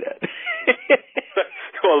can't do that.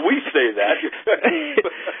 Well, we say that.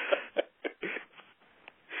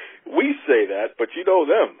 We say that, but you know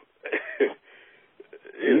them.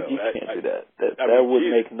 You can't do that. That would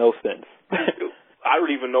make no sense. I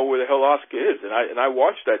don't even know where the hell Asuka is, and I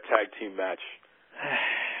watched that tag team match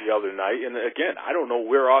the other night, and again, I don't know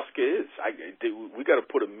where Asuka is. We got to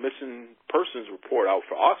put a missing persons report out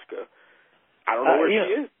for Asuka. I don't know where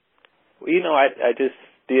she is. Well, I just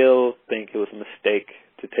still think it was a mistake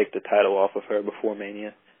to take the title off of her before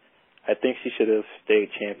Mania. I think she should have stayed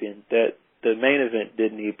champion. That the main event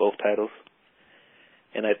did need both titles,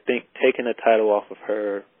 and I think taking the title off of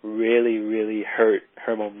her really, really hurt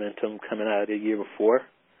her momentum coming out of the year before.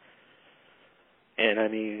 And I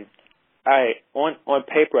mean, on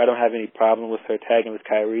paper, I don't have any problem with her tagging with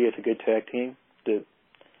Kyrie. It's a good tag team.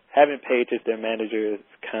 Having Paige as their manager is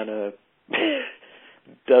kind of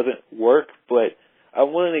doesn't work, but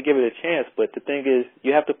I'm willing to give it a chance. But the thing is,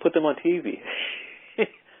 you have to put them on TV.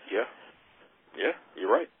 Yeah,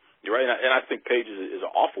 you're right. You're right, and I think Paige is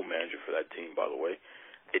an awful manager for that team, by the way.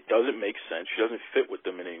 It doesn't make sense. She doesn't fit with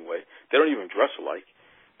them in any way. They don't even dress alike.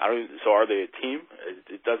 So are they a team?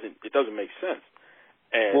 It doesn't make sense.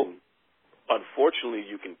 And unfortunately,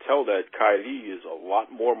 you can tell that Kyrie is a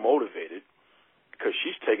lot more motivated, because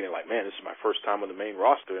she's taking it like, man, this is my first time on the main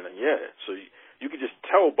roster, and so you can just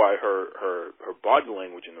tell by her body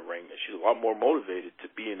language in the ring that she's a lot more motivated to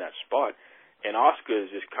be in that spot. And Asuka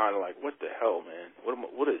is just kind of like, what the hell, man?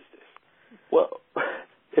 What is this? Well,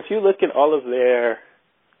 if you look at all of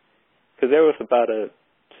because there was about a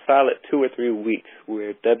solid 2 or 3 weeks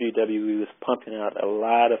where WWE was pumping out a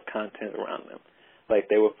lot of content around them. Like,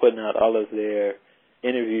 they were putting out all of their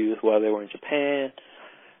interviews while they were in Japan.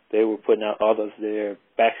 They were putting out all of their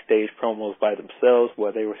backstage promos by themselves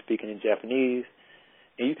while they were speaking in Japanese.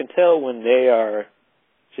 And you can tell when they are,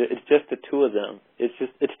 it's just the two of them.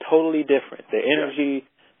 It's totally different. Their energy,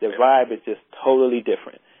 their vibe is just totally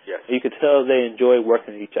different. Yes. And you can tell they enjoy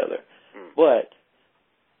working with each other. But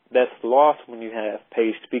that's lost when you have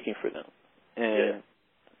Paige speaking for them. And,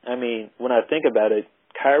 I mean, when I think about it,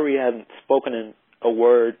 Kyrie hasn't spoken in a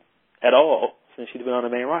word at all since she's been on the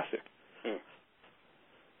main roster.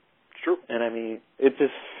 It's true. And, I mean, it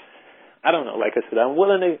just, I don't know. Like I said, I'm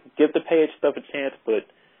willing to give the Paige stuff a chance, but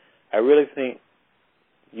I really think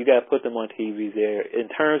you got to put them on TV there. In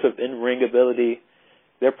terms of in-ring ability,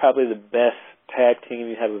 they're probably the best tag team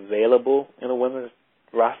you have available in a women's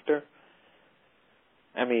roster.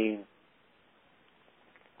 I mean,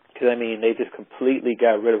 because, they just completely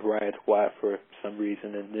got rid of Riot Squad for some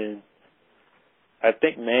reason, and then I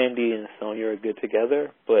think Mandy and Sonya are good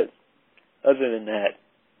together, but other than that,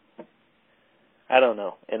 I don't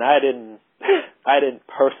know. And I didn't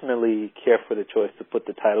personally care for the choice to put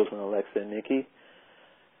the titles on Alexa and Nikki,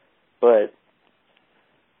 but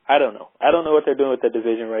I don't know. I don't know what they're doing with that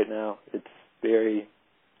division right now. It's very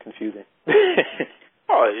confusing.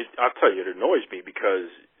 I'll tell you, it annoys me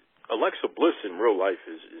because Alexa Bliss in real life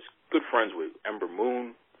is good friends with Ember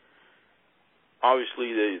Moon.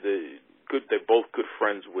 Obviously, they're both good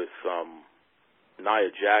friends with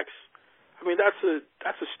Nia Jax. I mean, that's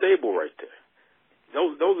a stable right there.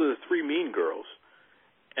 Those are the three mean girls,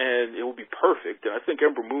 and it will be perfect. And I think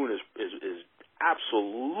Ember Moon is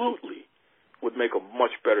absolutely would make a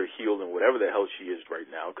much better heel than whatever the hell she is right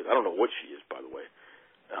now. Because I don't know what she is, by the way.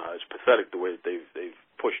 It's pathetic the way that they've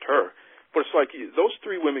pushed her. But it's like those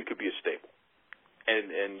three women could be a stable,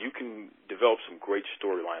 and you can develop some great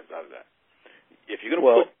storylines out of that. If you're going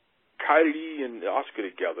to put Kyrie and Asuka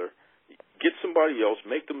together, get somebody else,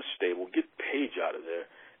 make them a stable, get Paige out of there,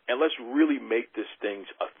 and let's really make this thing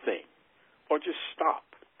a thing, or just stop.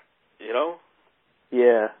 You know?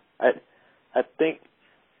 Yeah, I think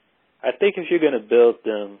if you're going to build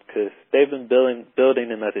them, because they've been building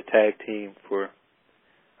them as a tag team for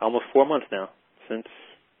almost 4 months now, since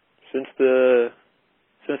the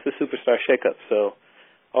Superstar shakeup, so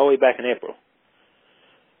all the way back in April,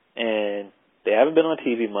 and they haven't been on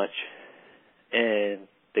TV much, and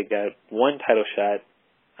they got one title shot.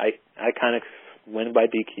 I kind of win by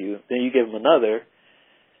DQ. Then you give them another,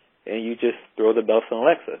 and you just throw the belts on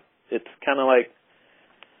Alexa. It's kind of like,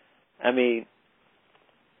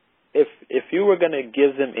 if you were going to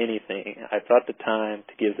give them anything, I thought the time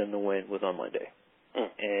to give them the win was on Monday.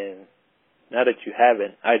 And now that you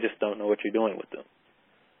haven't, I just don't know what you're doing with them.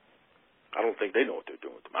 I don't think they know what they're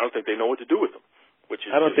doing with them. I don't think they know what to do with them.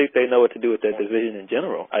 I don't think they know what to do with that division in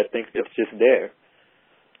general. I think it's just there.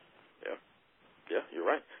 Yeah, you're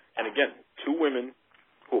right. And again, two women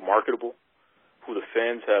who are marketable, who the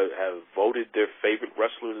fans have voted their favorite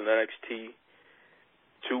wrestlers in NXT.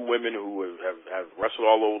 Two women who have wrestled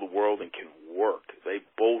all over the world and can work. They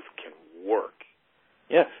both can work.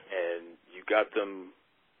 Yes. And you got them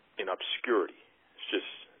in obscurity. It's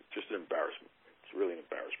just an embarrassment. It's really an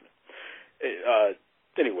embarrassment.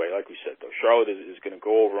 Anyway, like we said, though, Charlotte is going to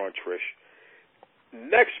go over on Trish.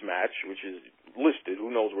 Next match, which is listed,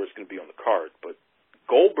 who knows where it's going to be on the card, but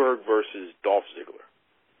Goldberg versus Dolph Ziggler.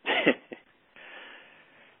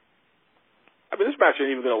 I mean, this match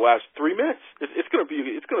ain't even going to last 3 minutes. It's going to be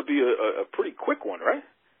a pretty quick one, right?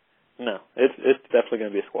 No, it's definitely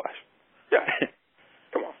going to be a squash. Yeah.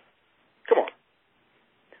 Come on.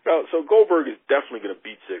 Now, so Goldberg is definitely going to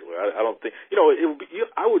beat Ziggler. I don't think it will be.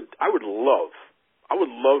 I would love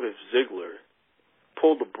if Ziggler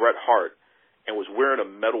pulled the Bret Hart and was wearing a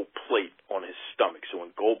metal plate on his stomach, so when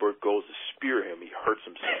Goldberg goes to spear him, he hurts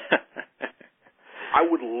himself. I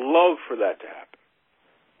would love for that to happen.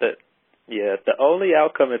 The only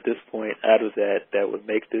outcome at this point out of that would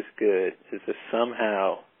make this good is if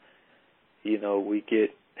somehow, we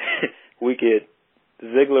get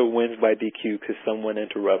Ziggler wins by DQ because someone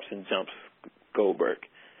interrupts and jumps Goldberg.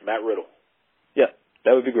 Matt Riddle. Yeah,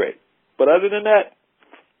 that would be great. But other than that,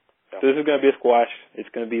 this is going to be a squash. It's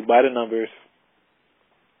going to be by the numbers.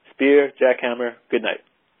 Spear, jackhammer, good night.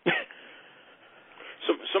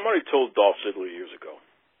 Somebody told Dolph Ziggler years ago,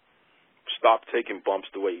 stop taking bumps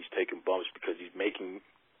the way he's taking bumps because he's making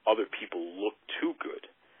other people look too good.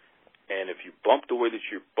 And if you bump the way that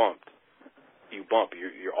you're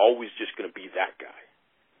always just going to be that guy.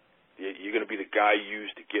 You're going to be the guy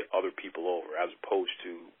used to get other people over as opposed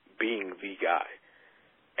to being the guy.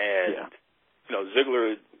 And,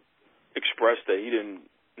 Ziggler expressed that he didn't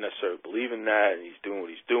necessarily believe in that, and he's doing what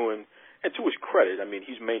he's doing. And to his credit, I mean,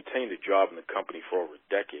 he's maintained a job in the company for over a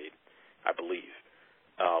decade, I believe.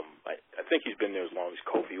 I think he's been there as long as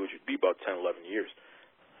Kofi, which would be about 10, 11 years.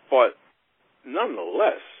 But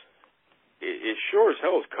nonetheless, it sure as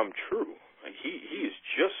hell has come true. Like he is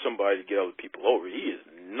just somebody to get other people over. He is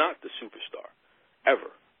not the superstar,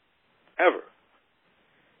 ever.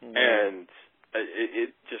 Mm-hmm. And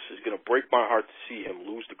it just is going to break my heart to see him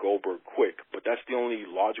lose to Goldberg quick. But that's the only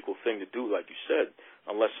logical thing to do, like you said,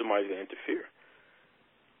 unless somebody's going to interfere.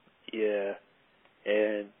 Yeah,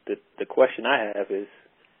 and the question I have is,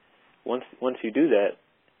 once you do that,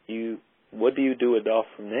 what do you do with Dolph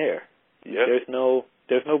from there? Yeah. There's no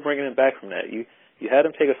bringing him back from that. You had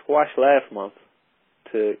him take a squash last month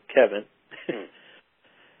to Kevin,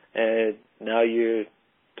 and now you're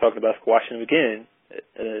talking about squashing him again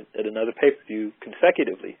at another pay-per-view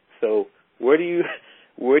consecutively. So where do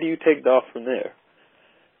you take Dolph from there?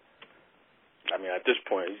 I mean, at this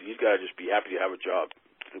point, he's got to just be happy to have a job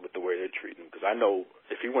with the way they're treating him. Because I know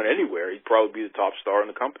if he went anywhere, he'd probably be the top star in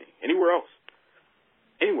the company. Anywhere else.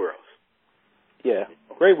 Yeah,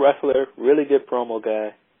 great wrestler, really good promo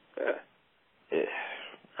guy. Yeah.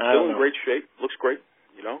 Still in great shape, looks great.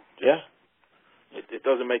 Yeah. It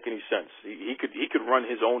doesn't make any sense. He could run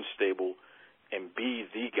his own stable and be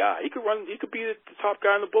the guy. He could be the top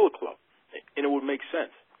guy in the Bullet Club, and it would make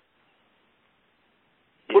sense.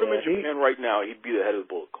 Put him in Japan right now, he'd be the head of the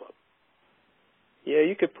Bullet Club. Yeah,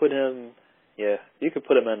 you could put him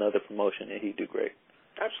in another promotion and he'd do great.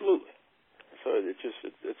 Absolutely. So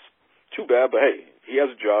it's too bad, but hey, he has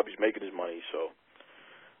a job, he's making his money, so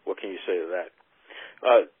what can you say to that?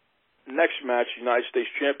 Next match, United States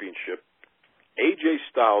Championship, AJ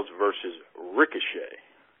Styles versus Ricochet.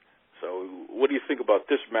 So what do you think about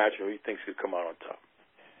this match and who do you think is going to come out on top?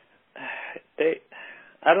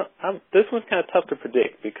 This one's kind of tough to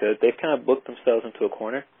predict because they've kind of booked themselves into a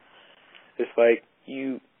corner. It's like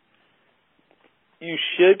you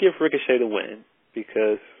should give Ricochet the win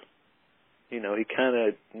because he kind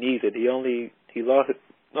of needs it. He lost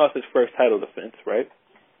his first title defense, right?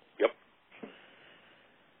 Yep.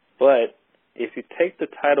 But if you take the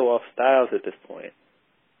title off Styles at this point,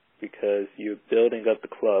 because you're building up the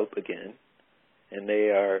club again, and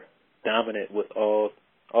they are dominant with all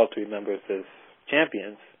three members as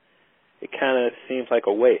champions, it kind of seems like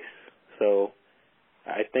a waste. So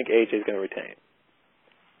I think AJ's going to retain.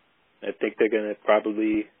 I think there's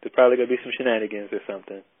probably going to be some shenanigans or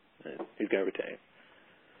something, and he's going to retain.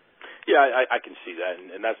 Yeah, I can see that,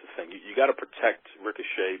 and that's the thing. You got to protect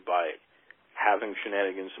Ricochet by having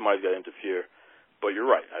shenanigans. Somebody's got to interfere. But you're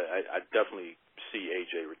right. I definitely see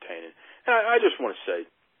AJ retaining. And I just want to say,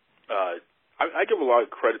 I give a lot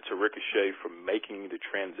of credit to Ricochet for making the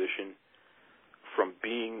transition from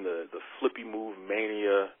being the flippy move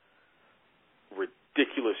mania,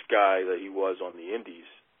 ridiculous guy that he was on the indies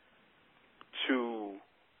to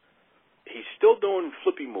he's still doing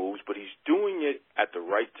flippy moves, but he's doing it at the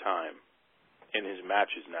right time in his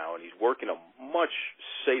matches now, and he's working a much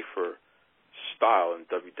safer style in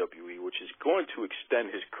WWE, which is going to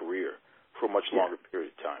extend his career for a much longer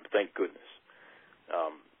period of time. Thank goodness.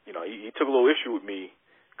 He took a little issue with me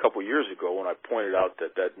a couple of years ago when I pointed out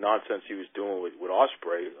that nonsense he was doing with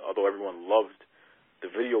Ospreay, although everyone loved the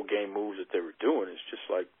video game moves that they were doing, it's just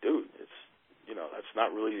like, dude, it's that's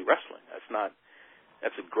not really wrestling.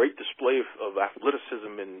 That's a great display of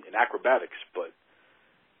athleticism and acrobatics, but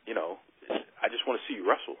I just want to see you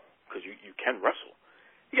wrestle because you can wrestle.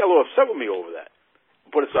 He got a little upset with me over that,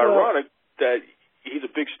 but it's ironic that he's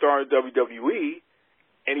a big star in WWE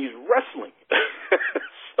and he's wrestling.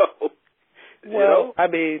 So, I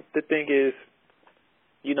mean, the thing is,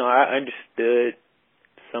 I understood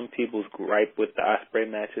some people's gripe with the Ospreay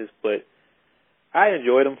matches, but I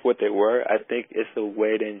enjoyed them for what they were. I think it's a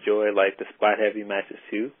way to enjoy, like, the spot-heavy matches,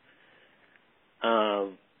 too.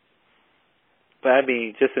 But, I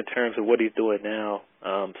mean, just in terms of what he's doing now,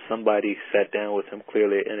 somebody sat down with him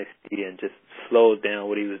clearly at NXT and just slowed down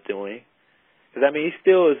what he was doing. Because, I mean, he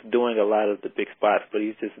still is doing a lot of the big spots, but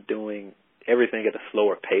he's just doing everything at a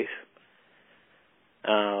slower pace.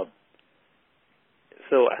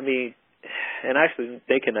 So, I mean, and actually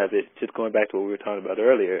thinking of it, just going back to what we were talking about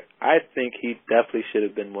earlier, I think he definitely should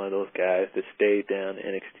have been one of those guys that stayed down in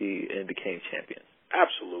NXT and became champion.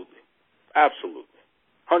 Absolutely. 100%.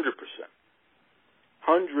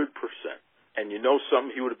 100%. And you know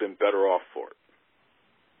something? He would have been better off for it.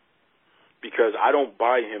 Because I don't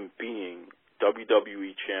buy him being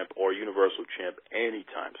WWE champ or Universal champ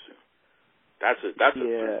anytime soon. That's a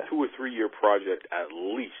 2 or 3 year project at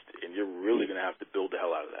least, and you're really going to have to build the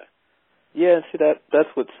hell out of that. Yeah, and see,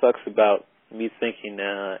 that's what sucks about me thinking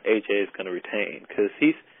AJ is going to retain, because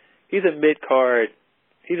he's a mid-card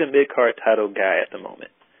title guy at the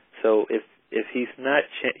moment. So if he's not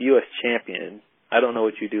U.S. champion, I don't know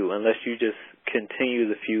what you do unless you just continue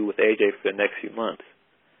the feud with AJ for the next few months.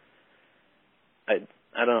 I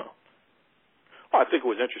don't know. Well, I think it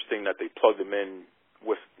was interesting that they plugged him in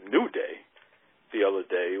with New Day the other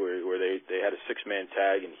day, where they had a 6-man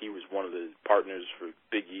tag, and he was one of the partners for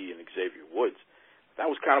Big E and Xavier Woods.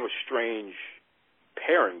 That was kind of a strange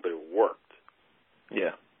pairing, but it worked.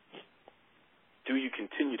 Yeah. Do you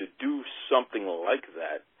continue to do something like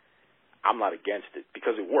that? I'm not against it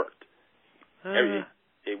because it worked.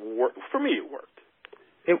 It worked for me. It worked.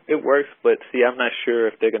 It works, but see, I'm not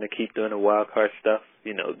sure if they're going to keep doing the wild card stuff.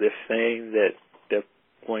 They're saying that they're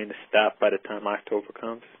going to stop by the time October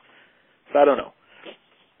comes. So I don't know.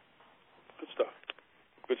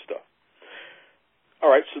 Good stuff. All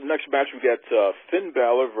right, so the next match we got Finn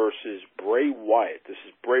Balor versus Bray Wyatt. This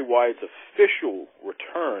is Bray Wyatt's official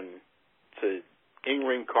return to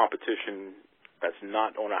in-ring competition that's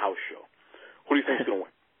not on a house show. Who do you think is going to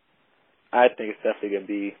win? I think it's definitely going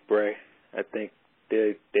to be Bray. I think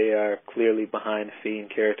they are clearly behind the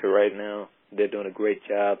Fiend character right now. They're doing a great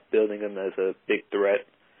job building him as a big threat.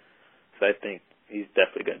 So I think he's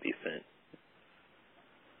definitely going to be Finn.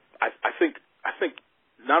 I think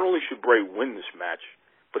not only should Bray win this match,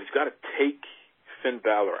 but he's got to take Finn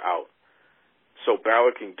Balor out so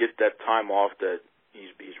Balor can get that time off that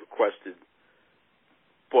he's requested.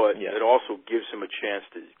 But it also gives him a chance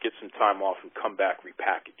to get some time off and come back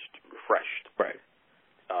repackaged, refreshed. Right.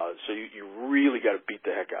 So you really got to beat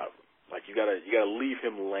the heck out of him. Like you got to leave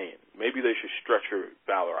him laying. Maybe they should stretcher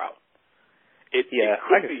Balor out. I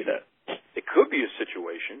can see that. It could be a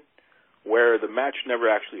situation where the match never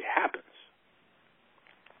actually happens.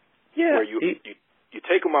 Yeah. Where you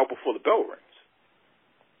take him out before the bell rings.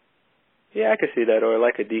 Yeah, I could see that, or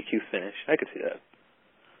like a DQ finish. I could see that.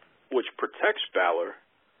 Which protects Balor,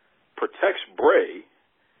 protects Bray,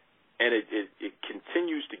 and it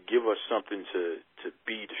continues to give us something to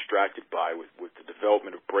be distracted by with the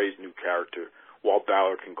development of Bray's new character while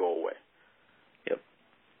Balor can go away. Yep.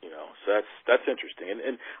 So that's interesting.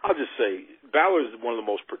 And I'll just say, Balor is one of the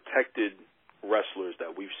most protected wrestlers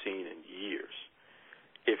that we've seen in years.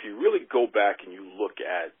 If you really go back and you look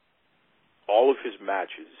at all of his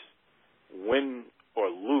matches, win or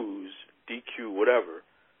lose, DQ, whatever,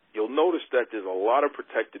 you'll notice that there's a lot of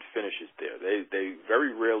protected finishes there. They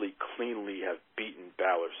very rarely cleanly have beaten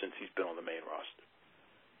Balor since he's been on the main roster.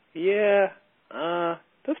 Yeah.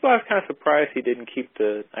 That's why I was kind of surprised he didn't keep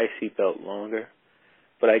the IC belt longer.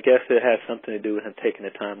 But I guess it has something to do with him taking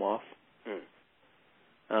the time off.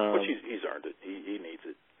 Which he's earned it. He needs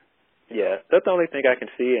it. Yeah, that's the only thing I can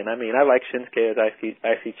see. And, I mean, I like Shinsuke as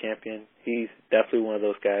IC champion. He's definitely one of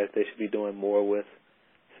those guys they should be doing more with.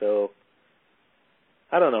 So,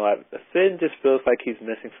 I don't know. Finn just feels like he's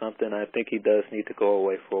missing something. I think he does need to go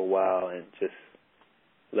away for a while and just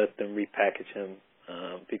let them repackage him.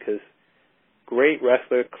 Because great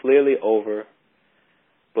wrestler, clearly over,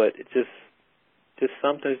 but it just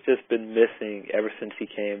something's just been missing ever since he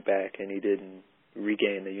came back and he didn't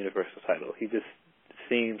regain the Universal title. He just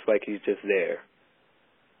seems like he's just there.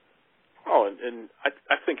 Oh, and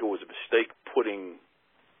I think it was a mistake putting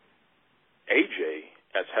AJ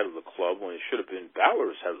as head of the club when it should have been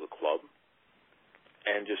Balor as head of the club,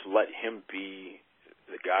 and just let him be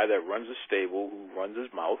the guy that runs the stable, who runs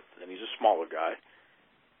his mouth, and he's a smaller guy,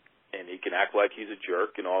 and he can act like he's a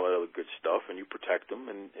jerk and all that other good stuff, and you protect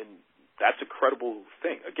him, and that's a credible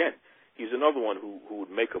thing. Again, he's another one who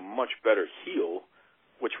would make a much better heel,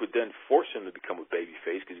 which would then force him to become a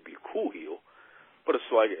babyface because he'd be a cool heel. But it's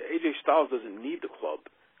like AJ Styles doesn't need the club.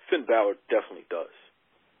 Finn Balor definitely does.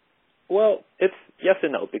 Well, it's yes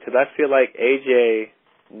and no, because I feel like AJ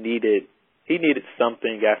needed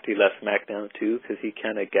something after he left SmackDown too, because he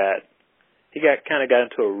kind of got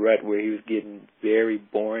into a rut where he was getting very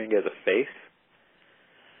boring as a face.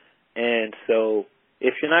 And so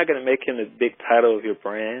if you're not going to make him the big title of your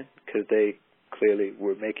brand, because they clearly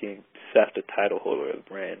were making Seth the title holder of the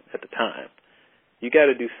brand at the time, you got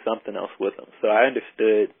to do something else with him. So I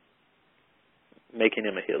understood making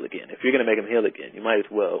him a heel again. If you're going to make him a heel again, you might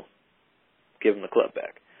as well give him the club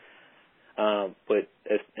back. But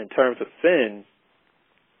in terms of Finn,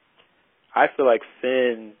 I feel like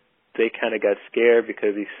Finn, they kind of got scared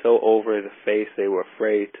because he's so over as a face, they were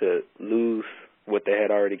afraid to lose what they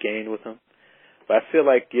had already gained with him. But I feel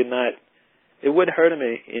like it wouldn't hurt him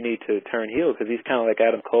any to turn heel because he's kind of like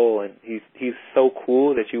Adam Cole, and he's so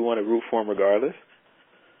cool that you want to root for him regardless.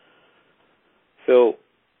 So,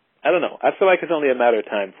 I don't know. I feel like it's only a matter of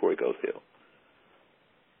time before he goes heel.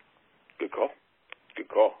 Good call.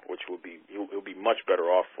 Which he'll be much better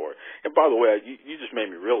off for it. And by the way, you just made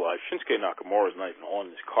me realize Shinsuke Nakamura is not even on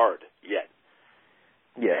this card yet.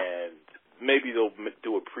 Yeah. And maybe they'll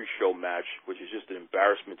do a pre-show match, which is just an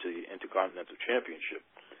embarrassment to the Intercontinental Championship.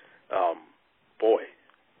 Boy,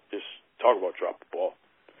 just talk about drop the ball.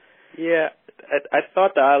 Yeah, I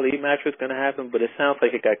thought the Ali match was going to happen, but it sounds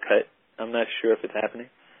like it got cut. I'm not sure if it's happening.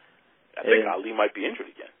 I think Ali might be injured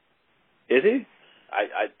again. Is he?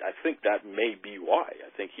 I think that may be why. I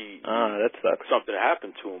think that sucks. Something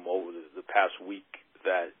happened to him over the past week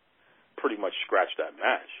that pretty much scratched that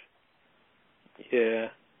match. Yeah.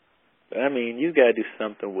 But, I mean, you got to do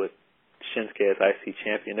something with Shinsuke as IC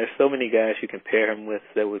champion. There's so many guys you can pair him with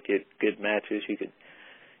that would get good matches.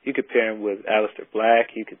 You could pair him with Aleister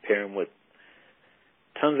Black. You could pair him with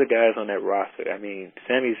tons of guys on that roster. I mean,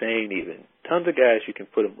 Sami Zayn even. Tons of guys you can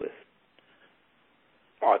put him with.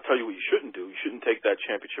 Oh, I'll tell you what you shouldn't do. You shouldn't take that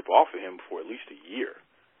championship off of him for at least a year.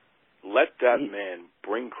 Let that man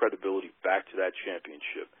bring credibility back to that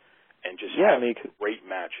championship and just have great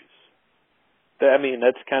matches. I mean,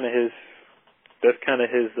 that's kind of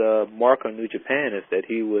his mark on New Japan, is that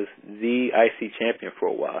he was the IC champion for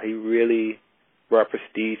a while. He really brought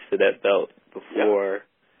prestige to that belt before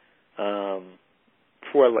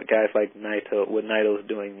guys like Naito, what Naito's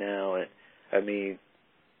doing now. And I mean,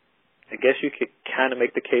 I guess you could kind of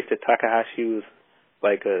make the case that Takahashi was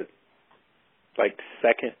like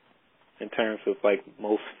second in terms of like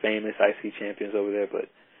most famous IC champions over there.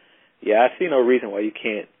 But yeah, I see no reason why you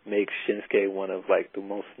can't make Shinsuke one of like the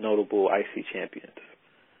most notable IC champions.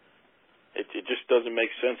 It just doesn't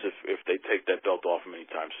make sense if they take that belt off him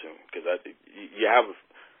anytime soon, because you have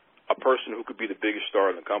a person who could be the biggest star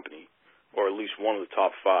in the company, or at least one of the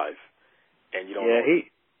top 5, and you don't know.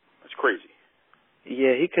 That's crazy.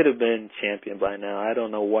 Yeah, he could have been champion by now. I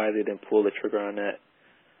don't know why they didn't pull the trigger on that.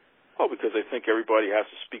 Well, because they think everybody has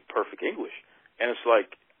to speak perfect English. And it's like,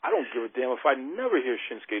 I don't give a damn if I never hear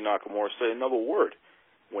Shinsuke Nakamura say another word.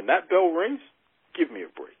 When that bell rings, give me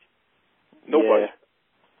a break.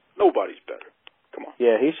 Nobody's better. Come on.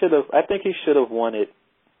 Yeah, I think he should have won it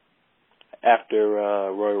after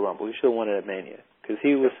Royal Rumble. He should have won it at Mania, because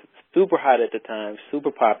he was super hot at the time,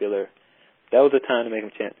 super popular. That was the time to make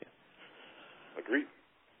him champion. Agreed.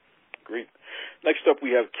 Next up,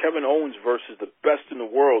 we have Kevin Owens versus the best in the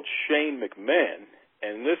world, Shane McMahon.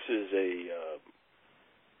 And this is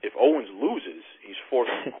if Owens loses, he's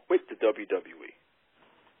forced to quit the WWE.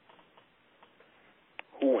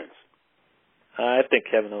 Who wins? I think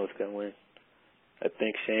Kevin Owens is going to win. I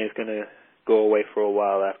think Shane's going to go away for a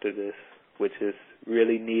while after this, which is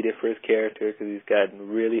really needed for his character because he's gotten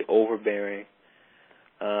really overbearing.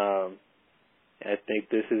 I think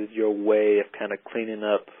this is your way of kind of cleaning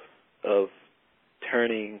up, of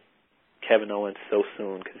turning Kevin Owens so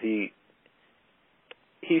soon, because he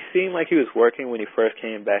seemed like he was working when he first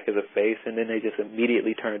came back as a face, and then they just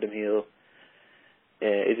immediately turned him heel,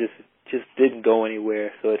 and it just didn't go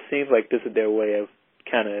anywhere. So it seems like this is their way of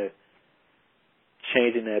kind of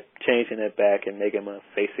changing that back and making him a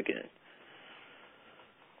face again.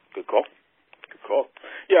 Good call.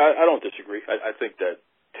 Yeah, I don't disagree. I think that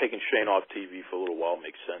taking Shane off TV for a little while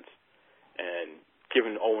makes sense, and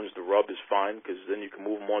giving Owens the rub is fine, because then you can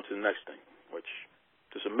move him on to the next thing, which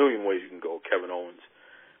there's a million ways you can go. Kevin Owens,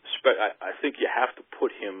 I think you have to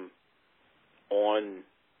put him on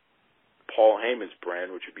Paul Heyman's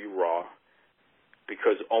brand, which would be Raw,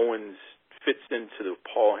 because Owens fits into the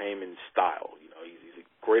Paul Heyman style. You know, he's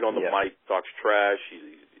great on the mic, talks trash.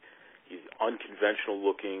 He's unconventional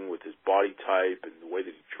looking with his body type and the way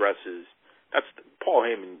that he dresses. Paul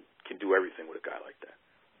Heyman can do everything with a guy like that.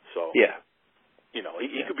 So you know,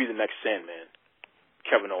 he could be the next Sandman.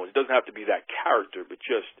 Kevin Owens, it doesn't have to be that character, but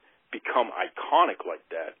just become iconic like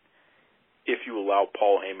that if you allow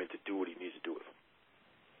Paul Heyman to do what he needs to do with him.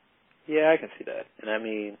 Yeah, I can see that. And I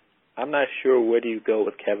mean, I'm not sure where do you go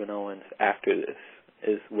with Kevin Owens after this,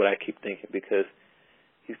 is what I keep thinking, because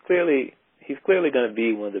he's clearly going to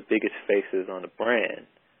be one of the biggest faces on the brand,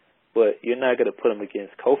 but you're not going to put him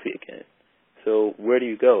against Kofi again. So where do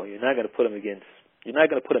you go? You're not going to put him in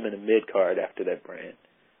the mid card after that brand.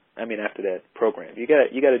 I mean, after that program, you got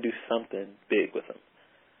to do something big with him.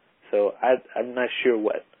 So I'm not sure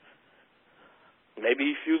what. Maybe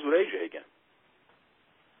he feuds with AJ again.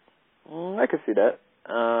 I can see that.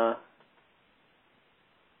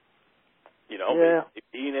 You know, if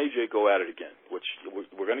he and AJ go at it again, which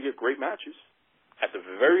we're going to get great matches. At the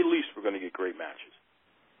very least, we're going to get great matches.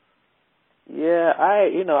 Yeah,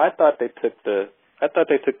 I thought they took the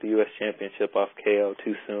U.S. Championship off KO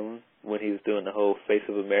too soon when he was doing the whole Face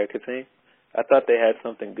of America thing. I thought they had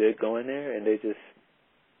something good going there, and they just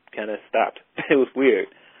kind of stopped. It was weird.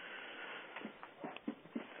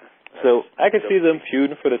 So I could see them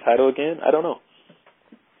feuding for the title again. I don't know.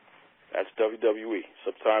 That's WWE.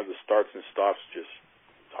 Sometimes the starts and stops it's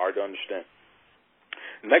hard to understand.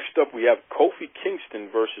 Next up, we have Kofi Kingston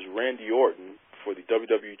versus Randy Orton for the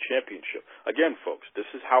WWE Championship. Again, folks, this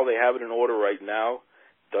is how they have it in order right now.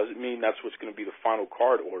 Doesn't mean that's what's going to be the final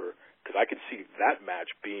card order, because I could see that match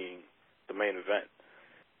being the main event.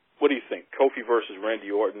 What do you think? Kofi versus Randy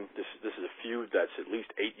Orton. This is a feud that's at least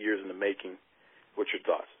 8 years in the making. What's your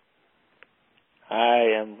thoughts?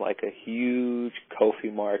 I am like a huge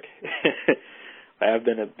Kofi mark. I've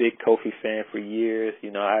been a big Kofi fan for years.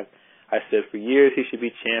 You know, I said for years he should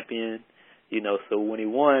be champion. You know, so when he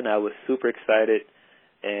won, I was super excited.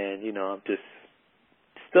 And, you know, I'm just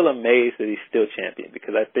still amazed that he's still champion,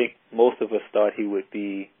 because I think most of us thought he would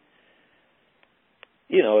be,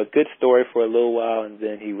 you know, a good story for a little while and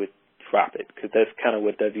then he would drop it, because that's kind of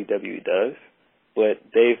what WWE does. But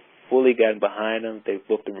they've fully gotten behind him. They've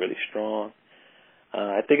booked him really strong.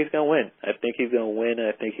 I think he's going to win. I think he's going to win, and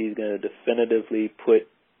I think he's going to definitively put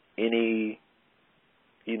any,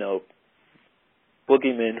 you know,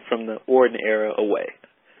 boogeyman from the Orton era away.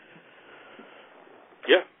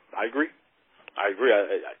 Yeah, I agree.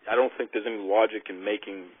 I don't think there's any logic in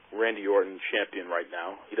making Randy Orton champion right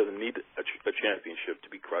now. He doesn't need a championship to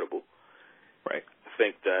be credible. Right.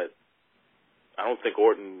 I don't think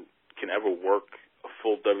Orton can ever work a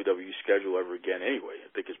full WWE schedule ever again anyway. I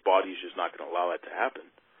think his body's just not going to allow that to happen.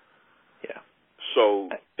 Yeah. So,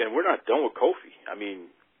 and we're not done with Kofi. I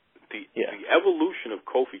mean, the evolution of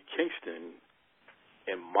Kofi Kingston,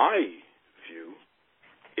 in my view,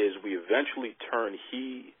 is we eventually turn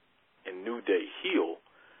he and New Day heel,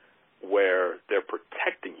 where they're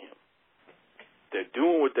protecting him. They're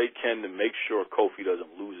doing what they can to make sure Kofi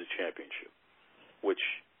doesn't lose a championship, which,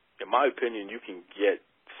 in my opinion, you can get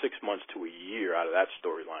 6 months to a year out of that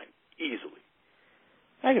storyline easily.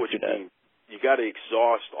 I can see that. Means you got to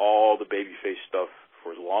exhaust all the babyface stuff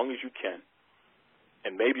for as long as you can,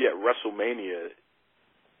 and maybe at WrestleMania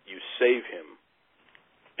you save him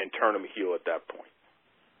and turn him heel at that point.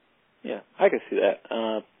 Yeah, I can see that.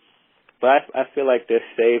 But I feel like they're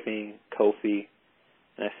saving Kofi,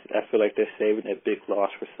 and I feel like they're saving that big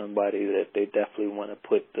loss for somebody that they definitely want to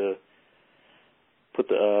put the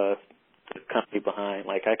company behind.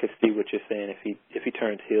 Like, I could see what you're saying if he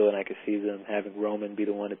turns heel, and I could see them having Roman be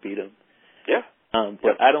the one to beat him. Yeah.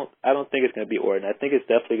 But I don't think it's going to be Orton. I think it's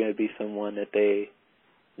definitely going to be someone that they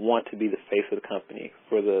want to be the face of the company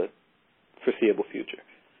for foreseeable future.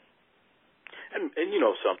 And you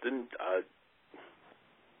know something,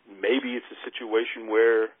 maybe it's a situation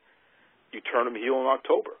where you turn him heel in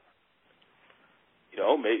October. You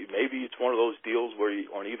know, maybe it's one of those deals where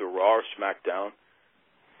on either Raw or SmackDown,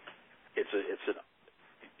 it's an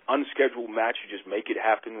unscheduled match. You just make it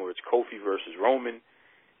happen where it's Kofi versus Roman,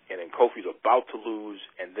 and then Kofi's about to lose,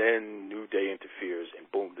 and then New Day interferes, and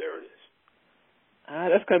boom, there it is.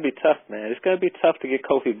 That's going to be tough, man. It's going to be tough to get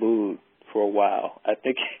Kofi booed for a while. I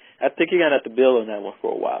think you're going to have to build on that one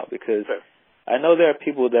for a while, because I know there are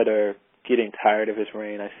people that are getting tired of his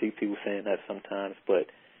reign. I see people saying that sometimes, but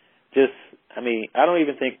I don't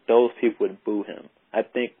even think those people would boo him. I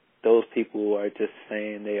think those people are just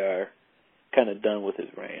saying they are kind of done with his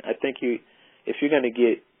reign. I think if you're going to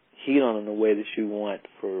get heat on him the way that you want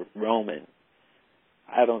for Roman,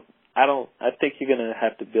 I think you're going to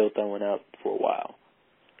have to build that one out for a while.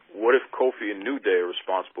 What if Kofi and New Day are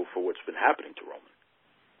responsible for what's been happening to Roman?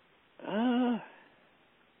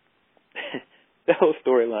 That whole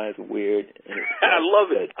storyline is weird. I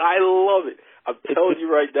love it. I'm telling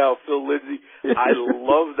you right now, Phil Lindsay, I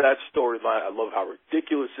love that storyline. I love how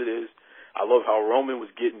ridiculous it is. I love how Roman was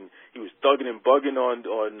thugging and bugging on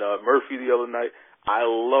Murphy the other night. I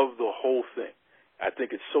love the whole thing. I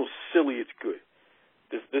think it's so silly, it's good.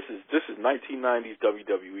 This is 1990s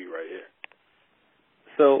WWE right here.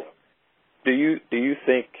 So, do you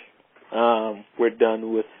think we're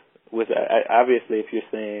done with obviously, if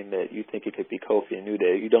you're saying that you think it could be Kofi and New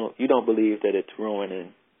Day, you don't believe that it's Rowan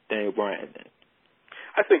and Daniel Bryan then?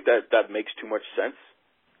 I think that makes too much sense.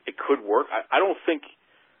 It could work. I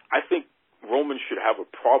think Roman should have a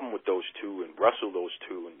problem with those two and wrestle those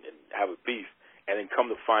two and have a beef, and then come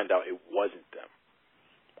to find out it wasn't them.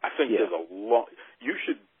 I think there's you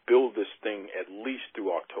should build this thing at least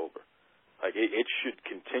through October. Like it should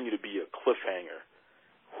continue to be a cliffhanger,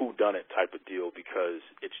 whodunit type of deal, because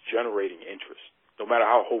it's generating interest, no matter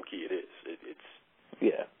how hokey it is.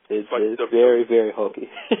 It's very, very hokey.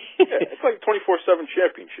 Yeah, it's like a 24/7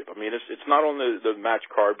 championship. I mean, it's not on the match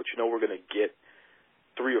card, but you know we're going to get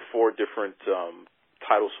 3 or 4 different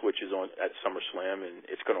title switches at SummerSlam, and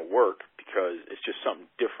it's going to work because it's just something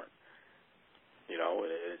different. You know,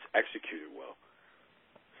 and it's executed well.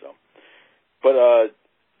 So, but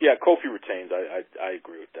Kofi retains. I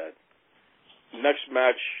agree with that. Next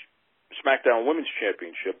match, SmackDown Women's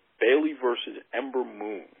Championship, Bayley versus Ember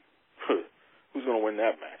Moon. Who's going to win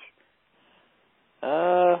that match?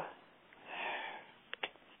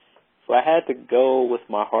 So I had to go with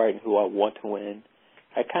my heart and who I want to win.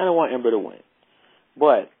 I kind of want Ember to win.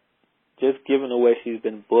 But just given the way she's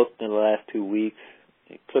been booked in the last 2 weeks,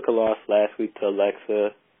 you took a loss last week to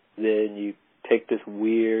Alexa, then you take this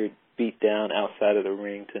weird beat down outside of the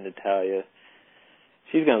ring to Natalya.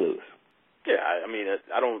 She's going to lose. Yeah, I mean,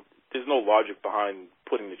 there's no logic behind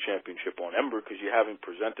putting the championship on Ember because you haven't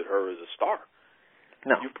presented her as a star.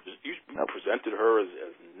 No. You presented her as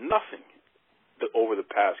nothing over the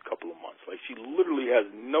past couple of months. Like, she literally has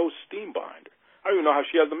no steam behind her. I don't even know how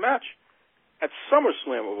she has the match at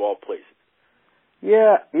SummerSlam of all places.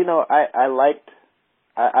 Yeah, you know, I liked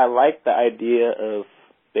the idea of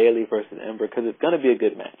Bayley versus Ember because it's going to be a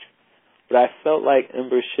good match. But I felt like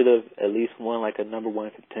Ember should have at least won like a number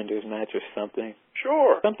 1 contenders match or something.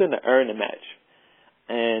 Sure. Something to earn the match.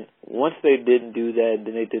 And once they didn't do that,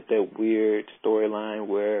 then they did that weird storyline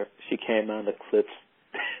where she came out and eclipsed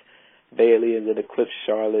Bayley and then eclipsed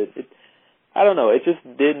Charlotte. I don't know. It just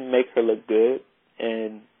didn't make her look good.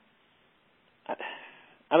 And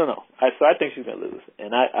I don't know. So I think she's going to lose.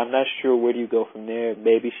 And I'm not sure where do you go from there.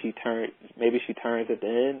 Maybe she turns at the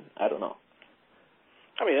end. I don't know.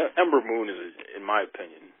 I mean, Ember Moon in my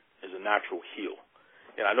opinion, is a natural heel.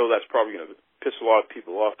 And I know that's probably going to piss a lot of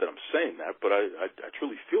people off that I'm saying that, but I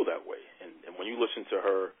truly feel that way. And when you listen to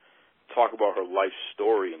her talk about her life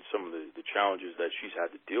story and some of the challenges that she's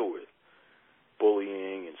had to deal with,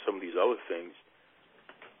 bullying and some of these other things,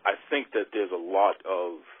 I think that there's a lot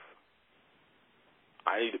of,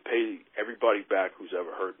 I need to pay everybody back who's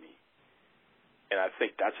ever hurt me. And I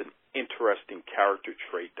think that's an interesting character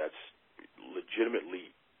trait that's legitimately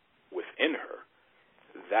within her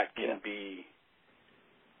that can be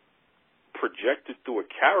projected through a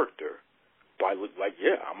character by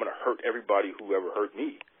I'm going to hurt everybody who ever hurt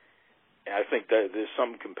me. And I think that there's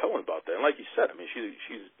something compelling about that. And like you said, I mean,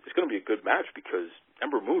 it's going to be a good match because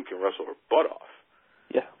Ember Moon can wrestle her butt off.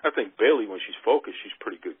 Yeah. I think Bayley, when she's focused, she's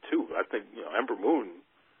pretty good too. I think, Ember Moon,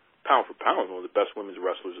 pound for pound, one of the best women's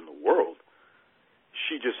wrestlers in the world.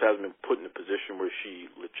 She just hasn't been put in a position where she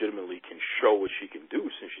legitimately can show what she can do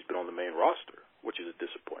since she's been on the main roster, which is a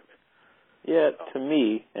disappointment. Yeah, to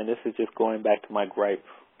me, and this is just going back to my gripe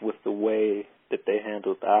with the way that they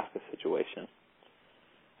handled the Asuka situation.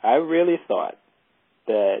 I really thought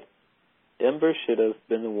that Ember should have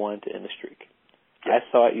been the one to end the streak. I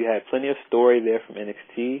thought you had plenty of story there from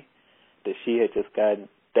NXT, that she had just gotten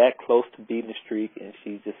that close to beating the streak, and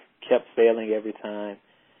she just kept failing every time.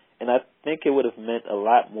 And I think it would have meant a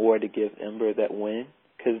lot more to give Ember that win,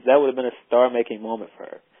 because that would have been a star-making moment for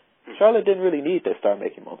her. Charlotte didn't really need that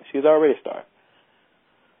star-making moment. She was already a star.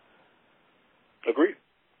 Agreed.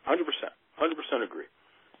 100%. 100% agree.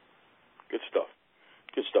 Good stuff.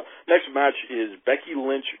 Good stuff. Next match is Becky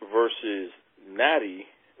Lynch versus Natty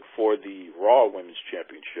for the Raw Women's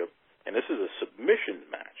Championship, and this is a submission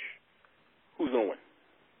match. Who's going to win?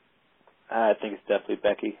 I think it's definitely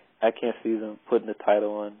Becky. I can't see them putting the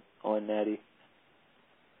title on Natty.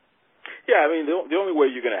 Yeah, I mean, the only way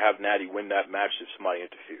you're going to have Natty win that match is if somebody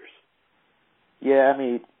interferes. Yeah, I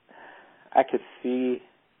mean, I could see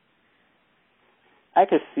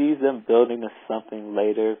them building to something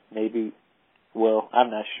later. Maybe, well, I'm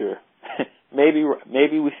not sure. maybe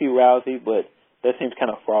we see Rousey, but that seems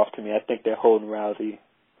kind of far off to me. I think they're holding Rousey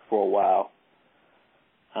for a while.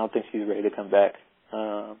 I don't think she's ready to come back.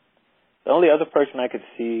 The only other person I could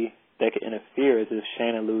see that could interfere is if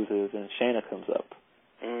Shayna loses and Shayna comes up.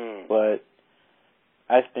 But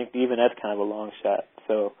I think even that's kind of a long shot.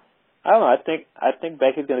 So I don't know. I think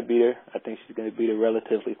Becky's going to beat her. I think she's going to beat her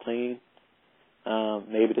relatively clean.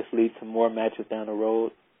 Maybe this leads to more matches down the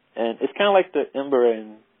road. And it's kind of like the Ember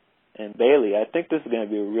and Bayley. I think this is going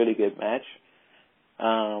to be a really good match.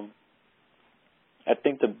 I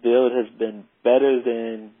think the build has been better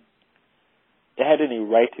than it had any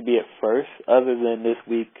right to be at first, other than this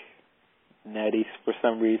week Natty, for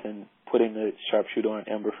some reason, putting the sharpshooter on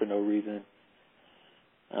Ember for no reason.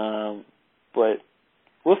 But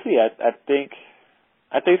we'll see. I think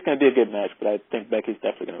it's going to be a good match, but I think Becky's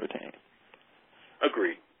definitely going to retain.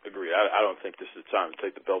 Agree. I don't think this is the time to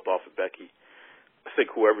take the belt off of Becky. I think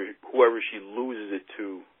whoever she loses it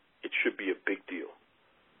to, it should be a big deal.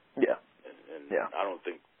 Yeah. And I don't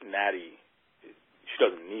think Natty, she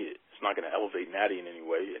doesn't need it. It's not going to elevate Natty in any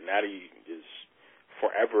way. And Natty is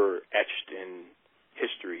forever etched in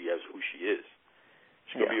history as who she is.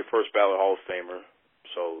 She's going to be a first ballot Hall of Famer,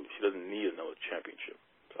 so she doesn't need another championship.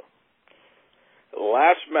 So the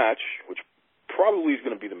last match, which probably is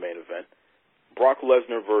going to be the main event, Brock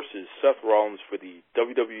Lesnar versus Seth Rollins for the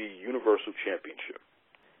WWE Universal Championship.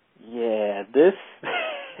 Yeah, this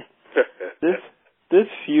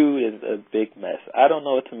feud is a big mess. I don't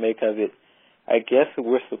know what to make of it. I guess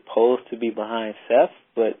we're supposed to be behind Seth,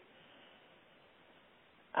 but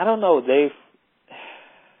I don't know.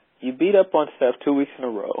 You beat up on Seth 2 weeks in a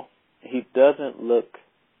row. He doesn't look.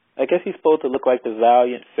 I guess he's supposed to look like the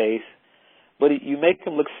valiant face, but you make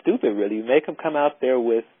him look stupid. Really, you make him come out there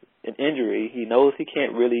with an injury. He knows he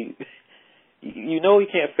can't really. You know he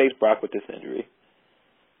can't face Brock with this injury.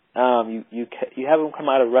 You have him come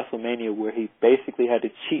out of WrestleMania where he basically had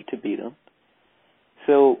to cheat to beat him.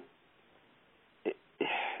 So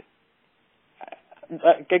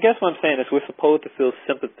I guess what I'm saying is we're supposed to feel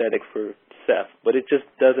sympathetic for Seth, but it just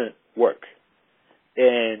doesn't work.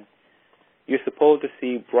 And you're supposed to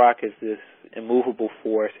see Brock as this immovable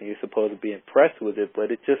force, and you're supposed to be impressed with it,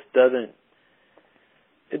 but it just doesn't.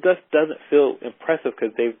 It just doesn't feel impressive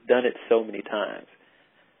because they've done it so many times.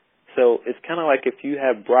 So it's kind of like if you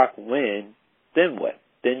have Brock win, then what?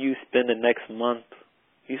 Then you spend the next few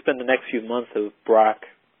months of Brock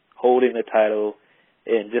holding the title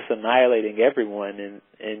and just annihilating everyone,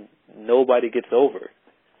 and nobody gets over.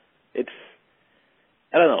 I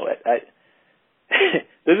don't know.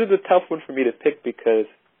 This is a tough one for me to pick because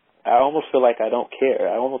I almost feel like I don't care.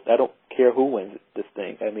 I don't care who wins this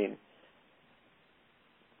thing. I mean,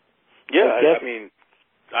 yeah, I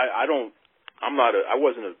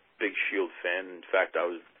wasn't a big Shield fan. In fact, I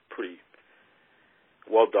was pretty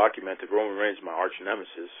well documented. Roman Reigns is my arch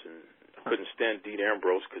nemesis, and I couldn't stand Dean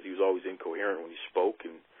Ambrose because he was always incoherent when he spoke.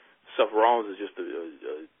 And Seth Rollins is just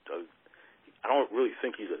I don't really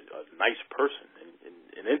think he's a nice person.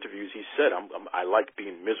 In interviews, he said, I like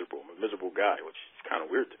being miserable. I'm a miserable guy, which is kind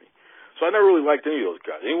of weird to me. So I never really liked any of those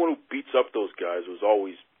guys. Anyone who beats up those guys was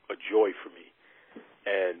always a joy for me.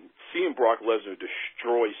 And seeing Brock Lesnar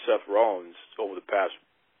destroy Seth Rollins over the past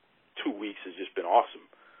 2 weeks has just been awesome.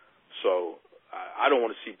 So I don't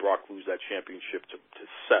want to see Brock lose that championship to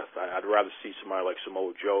Seth. I'd rather see somebody like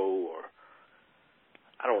Samoa Joe, or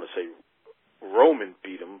I don't want to say Roman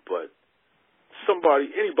beat him, but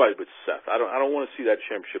anybody but Seth. I don't want to see that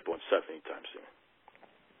championship on Seth anytime soon.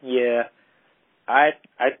 Yeah, I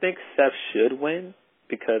think Seth should win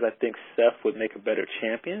because I think Seth would make a better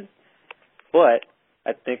champion, but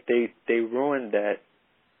I think they ruined that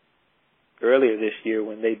earlier this year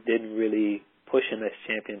when they didn't really push him as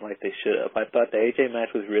champion like they should have. I thought the AJ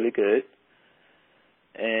match was really good,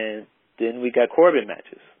 and then we got Corbin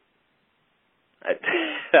matches.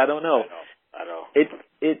 I don't know. I know.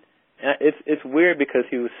 It's weird because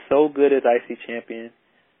he was so good as IC champion.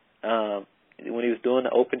 When he was doing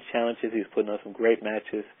the open challenges, he was putting on some great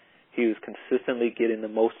matches. He was consistently getting the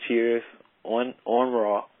most cheers on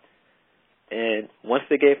Raw. And once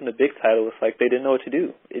they gave him the big title, it's like they didn't know what to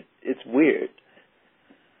do. It's weird.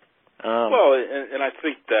 Well, and I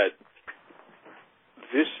think that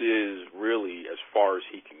this is really as far as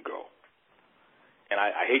he can go. And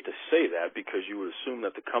I hate to say that because you would assume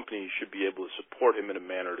that the company should be able to support him in a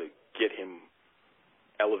manner to get him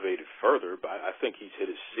elevated further, but I think he's hit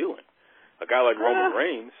his ceiling. A guy like Roman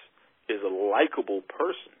Reigns is a likable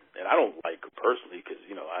person, and I don't like him personally because,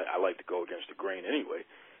 you know, I like to go against the grain anyway,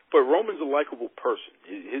 but Roman's a likable person.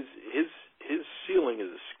 His ceiling is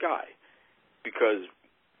the sky because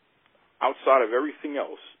outside of everything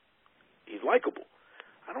else, he's likable.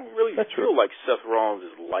 I don't really feel like Seth Rollins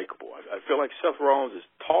is likable. I feel like Seth Rollins is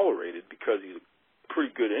tolerated because he's a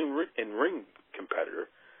pretty good in-ring competitor,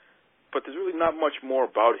 but there's really not much more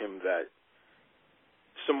about him that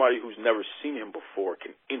somebody who's never seen him before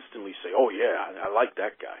can instantly say, oh, yeah, I like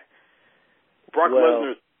that guy. Brock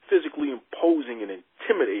Lesnar is physically imposing and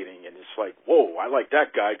intimidating, and it's like, whoa, I like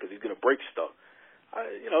that guy because he's going to break stuff.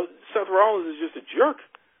 Seth Rollins is just a jerk.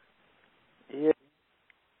 Yeah.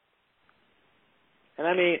 And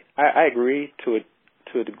I mean, I agree to a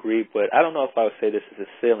degree, but I don't know if I would say this is a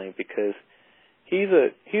ceiling because he's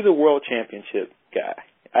a world championship guy.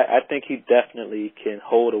 I think he definitely can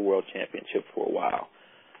hold a world championship for a while,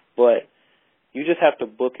 but you just have to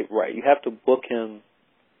book it right. You have to book him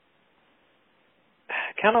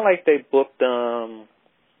kind of like they booked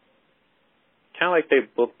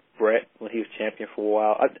Brett when he was champion for a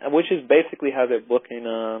while, which is basically how they're booking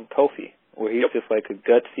Kofi, where he's just like a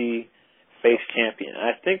gutsy face champion.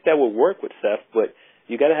 I think that would work with Seth, but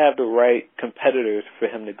you got to have the right competitors for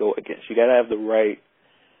him to go against. You got to have the right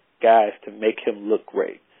guys to make him look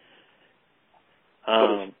great.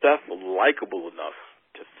 But is Seth likable enough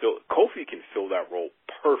to fill? Kofi can fill that role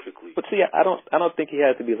perfectly. But see, I don't think he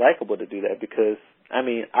has to be likable to do that because I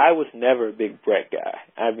mean I was never a big Brett guy.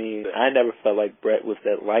 I mean I never felt like Brett was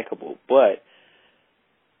that likable, but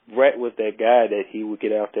Brett was that guy that he would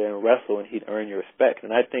get out there and wrestle and he'd earn your respect,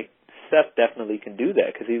 and I think Seth definitely can do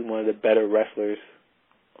that because he's one of the better wrestlers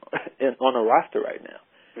on the roster right now.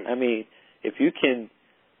 I mean, if you can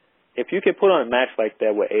put on a match like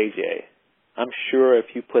that with AJ, I'm sure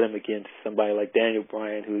if you put him against somebody like Daniel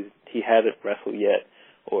Bryan, who he hasn't wrestled yet,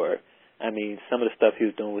 or I mean, some of the stuff he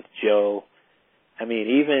was doing with Joe. I mean,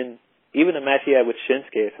 even the match he had with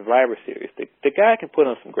Shinsuke at Survivor Series, the guy can put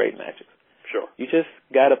on some great matches. Sure. You just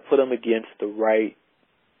got to put him against the right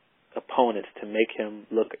opponents to make him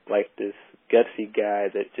look like this gutsy guy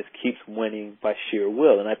that just keeps winning by sheer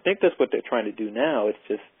will. And I think that's what they're trying to do now. It's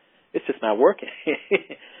just not working.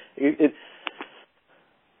 You're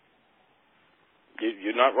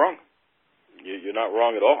not wrong. You're not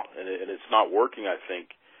wrong at all. And it's not working, I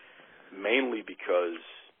think, mainly because,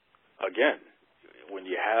 again, when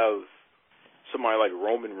you have somebody like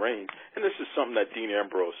Roman Reigns, and this is something that Dean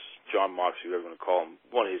Ambrose, John Moxley, whatever you want to call him,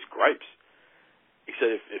 one of his gripes. He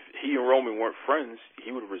said if he and Roman weren't friends,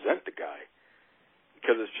 he would resent the guy.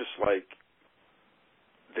 Because it's just like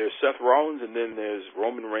there's Seth Rollins and then there's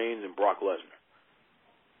Roman Reigns and Brock Lesnar.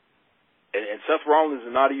 And Seth Rollins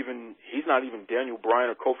is not even Daniel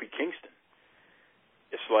Bryan or Kofi Kingston.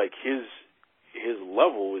 It's like his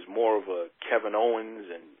level is more of a Kevin Owens,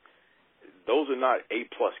 and those are not A+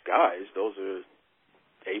 guys. Those are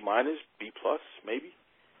A-, B+, maybe.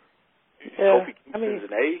 Yeah, Kofi Kingston's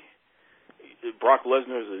an A. Brock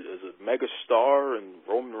Lesnar is a mega star, and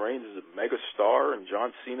Roman Reigns is a mega star, and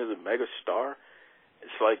John Cena is a mega star.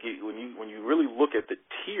 It's like when you really look at the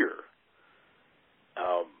tier,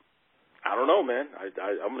 I don't know, man.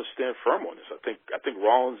 I'm going to stand firm on this. I think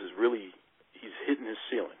Rollins is he's hitting his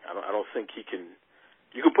ceiling. I don't think he can.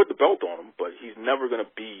 You can put the belt on him, but he's never going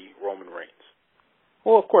to be Roman Reigns.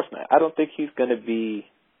 Well, of course not. I don't think he's going to be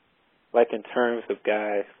like in terms of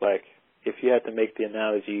guys like if you had to make the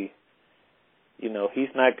analogy. You know, he's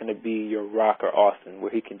not going to be your Rock or Austin where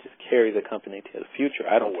he can just carry the company to the future.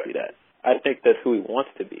 I don't see that. I think that's who he wants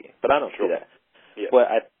to be, but I don't see that. Yeah. But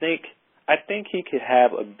I think he could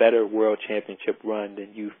have a better world championship run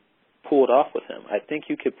than you pulled off with him. I think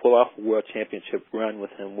you could pull off a world championship run with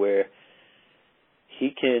him where he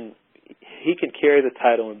can carry the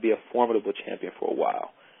title and be a formidable champion for a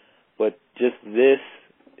while. But just this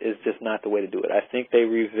is just not the way to do it. I think they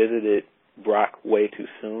revisited Brock way too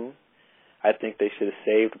soon. I think they should have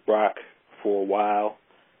saved Brock for a while.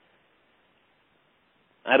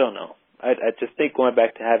 I don't know. I just think going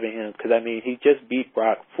back to having him, because, I mean, he just beat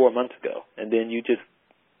Brock 4 months ago, and then you just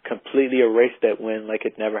completely erase that win like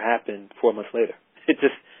it never happened 4 months later. It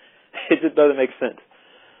just doesn't make sense.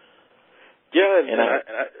 Yeah, and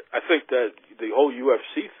I think that the whole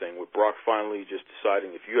UFC thing with Brock finally just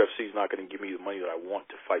deciding if UFC is not going to give me the money that I want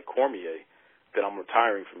to fight Cormier, then I'm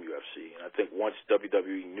retiring from UFC. And I think once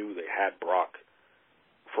WWE knew they had Brock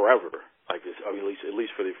forever, like this, I mean, at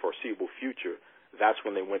least for the foreseeable future, that's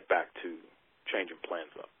when they went back to changing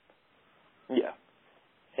plans up. Yeah,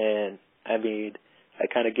 and I mean,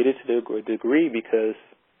 I kind of get it to a degree because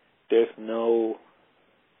there's no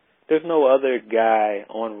other guy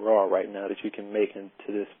on Raw right now that you can make into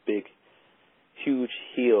this big, huge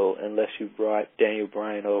heel unless you brought Daniel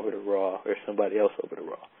Bryan over to Raw or somebody else over to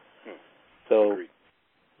Raw. So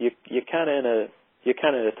you're kind of in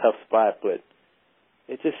a tough spot, but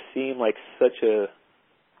it just seemed like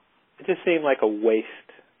a waste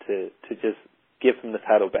to just give him the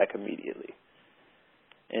title back immediately.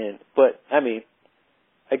 But I mean,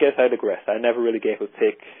 I guess I digress. I never really gave a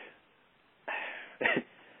pick.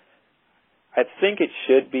 I think it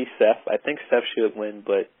should be Seth. I think Seth should win,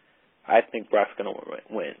 but I think Brock's going to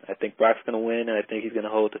win. I think Brock's going to win, and I think he's going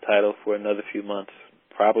to hold the title for another few months.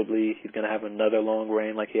 Probably he's going to have another long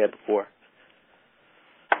reign like he had before.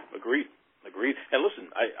 Agreed. And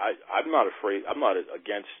listen, I'm not afraid. I'm not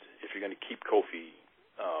against if you're going to keep Kofi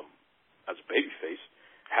as a babyface,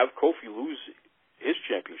 have Kofi lose his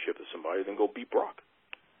championship to somebody, then go beat Brock.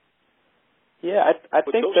 Yeah, I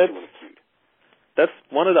think that's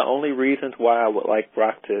one of the only reasons why I would like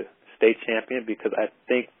Brock to stay champion, because I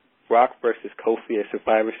think Brock versus Kofi at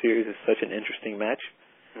Survivor Series is such an interesting match.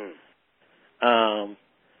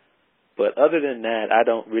 But other than that, I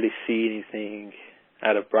don't really see anything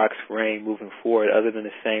out of Brock's reign moving forward other than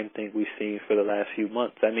the same thing we've seen for the last few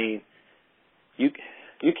months. I mean, you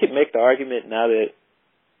could make the argument now that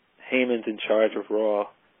Heyman's in charge of Raw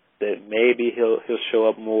that maybe he'll show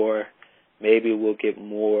up more, maybe we'll get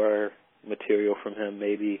more material from him,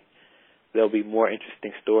 maybe there'll be more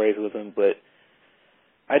interesting stories with him, but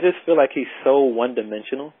I just feel like he's so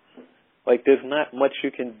one-dimensional. Like, there's not much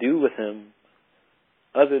you can do with him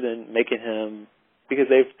other than making him, because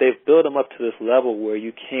they've built him up to this level where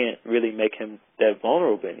you can't really make him that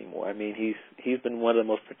vulnerable anymore. I mean, he's been one of the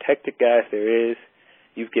most protected guys there is.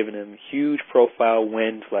 You've given him huge profile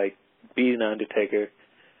wins like beating The Undertaker.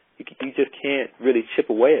 You just can't really chip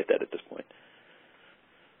away at that at this point.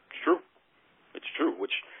 It's true,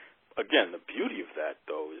 which, again, the beauty of that,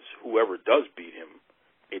 though, is whoever does beat him,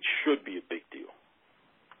 it should be a big deal.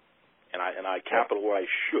 And I capitalize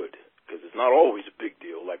should, because it's not always a big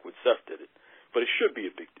deal like when Seth did it, but it should be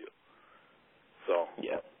a big deal. So,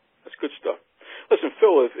 yeah, that's good stuff. Listen,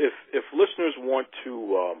 Phil, if listeners want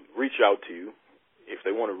to reach out to you, if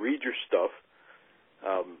they want to read your stuff,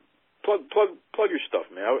 plug your stuff,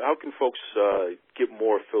 man. How can folks get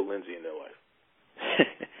more Phil Lindsay in their life?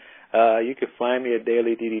 You can find me at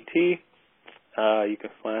Daily DDT. You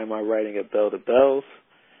can find my writing at Bell to Bells.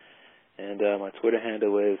 And my Twitter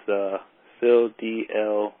handle is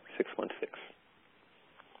PhilDL616.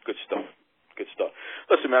 Good stuff.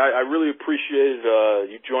 Listen, man, I really appreciated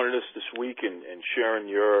you joining us this week and sharing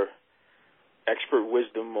your expert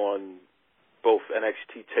wisdom on both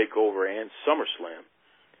NXT TakeOver and SummerSlam.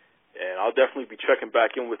 And I'll definitely be checking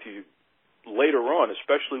back in with you later on,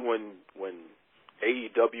 especially when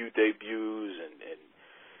AEW debuts and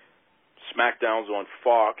SmackDown's on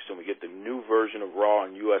Fox and we get the new version of Raw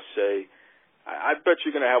on USA. I bet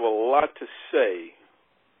you're going to have a lot to say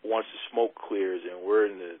once the smoke clears and we're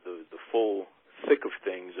in the full thick of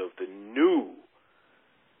things of the new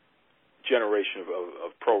generation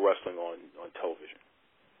of pro wrestling on television.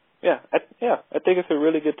 Yeah, I think it's a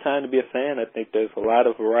really good time to be a fan. I think there's a lot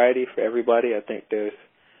of variety for everybody. I think there's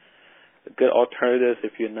good alternatives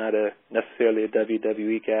if you're not necessarily a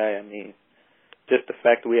WWE guy. I mean, just the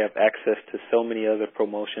fact that we have access to so many other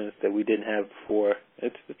promotions that we didn't have before,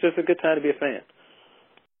 it's just a good time to be a fan.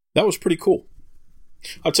 That was pretty cool.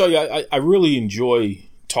 I'll tell you, I really enjoy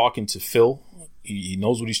talking to Phil. He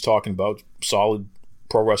knows what he's talking about. Solid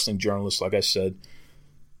pro wrestling journalist, like I said.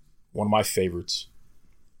 One of my favorites.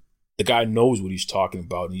 The guy knows what he's talking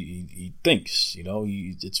about. He thinks,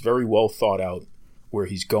 it's very well thought out where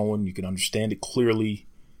he's going. You can understand it clearly.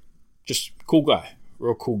 Just cool guy.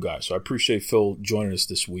 Real cool guy. So I appreciate Phil joining us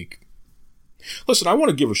this week. Listen, I want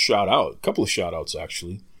to give a couple of shout outs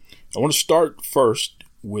actually. I want to start first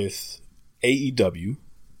with AEW.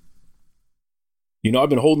 I've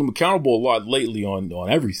been holding them accountable a lot lately on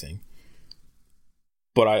everything.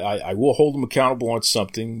 But I will hold them accountable on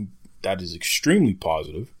something that is extremely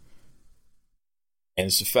positive. And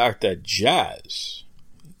it's the fact that Jazz,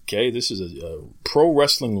 okay, this is a pro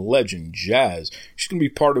wrestling legend, Jazz. She's going to be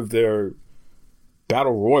part of their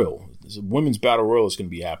Battle Royal. There's a women's Battle Royal is going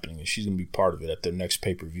to be happening, and she's going to be part of it at their next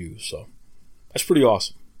pay-per-view. So that's pretty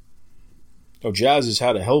awesome. Now, Jazz has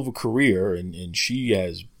had a hell of a career, and she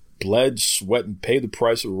has bled, sweat, and paid the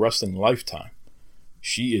price of a wrestling lifetime.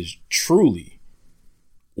 She is truly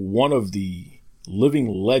one of the living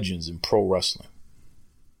legends in pro wrestling.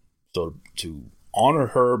 So to honor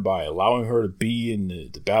her by allowing her to be in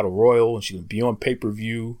the Battle Royal, and she's going to be on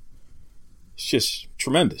pay-per-view, it's just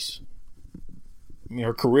tremendous. I mean,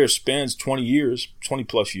 her career spans 20 years, 20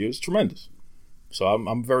 plus years, tremendous. So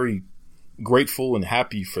I'm very grateful and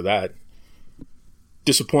happy for that.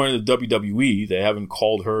 Disappointed in the WWE. They haven't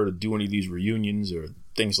called her to do any of these reunions or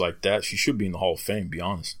things like that. She should be in the Hall of Fame, to be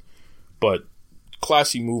honest. But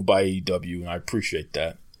classy move by AEW, and I appreciate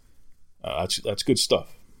that. That's good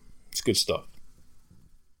stuff. It's good stuff.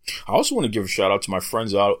 I also want to give a shout out to my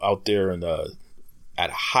friends out there and at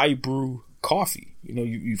High Brew Coffee. You know,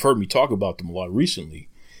 you've heard me talk about them a lot recently,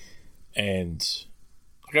 and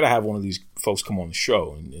I gotta have one of these folks come on the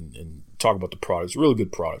show and talk about the product. It's a really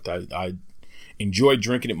good product. I enjoy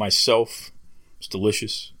drinking it myself. It's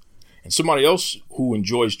delicious. And somebody else who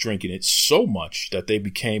enjoys drinking it so much that they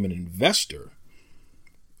became an investor,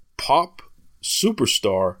 pop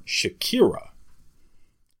superstar Shakira.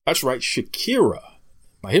 That's right, Shakira.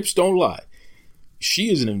 My hips don't lie.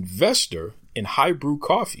 She is an investor in High Brew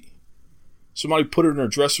Coffee. Somebody put her in her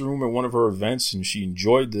dressing room at one of her events, and she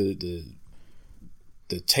enjoyed the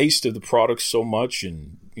taste of the product so much,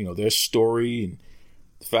 and you know their story, and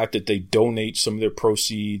the fact that they donate some of their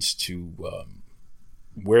proceeds to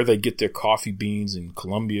where they get their coffee beans in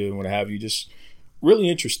Colombia and what have you. Just really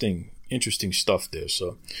interesting stuff there.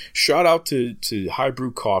 So shout out to High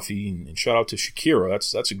Brew Coffee and shout out to Shakira.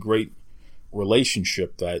 That's a great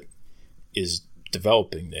relationship that is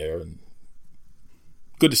developing there, and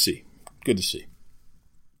good to see. Good to see.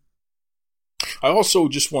 I also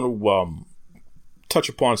just want to touch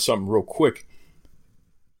upon something real quick.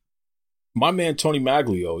 My man Tony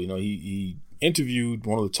Maglio, you know, he interviewed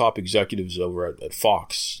one of the top executives over at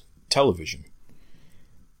Fox Television,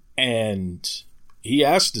 and he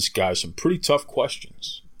asked this guy some pretty tough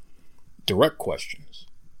questions, direct questions.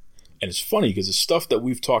 And it's funny because it's stuff that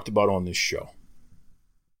we've talked about on this show.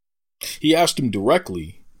 He asked him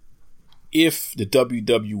directly if the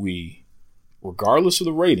WWE, regardless of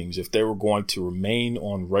the ratings, if they were going to remain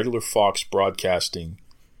on regular Fox broadcasting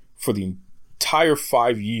for the entire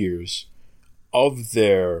 5 years of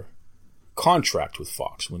their contract with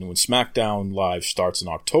Fox, when SmackDown Live starts in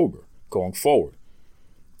October going forward.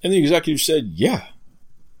 And the executive said, yeah.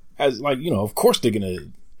 As like, you know, of course they're going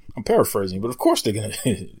to, I'm paraphrasing, but of course they're going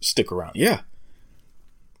to stick around. Yeah.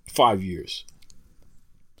 5 years.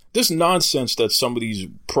 This nonsense that some of these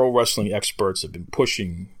pro wrestling experts have been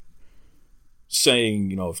pushing, saying,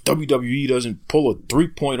 you know, if WWE doesn't pull a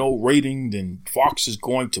 3.0 rating, then Fox is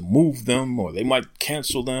going to move them or they might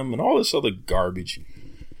cancel them and all this other garbage.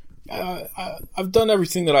 I've done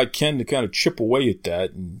everything that I can to kind of chip away at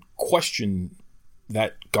that and question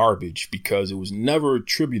that garbage because it was never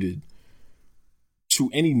attributed to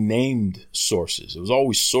any named sources. It was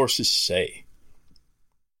always sources say.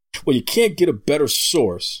 Well, you can't get a better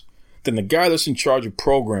source than the guy that's in charge of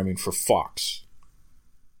programming for Fox.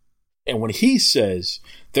 And when he says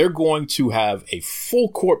they're going to have a full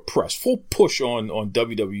court press, full push on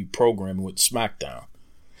WWE programming with SmackDown,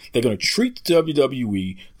 they're going to treat the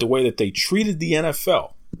WWE the way that they treated the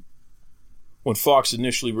NFL when Fox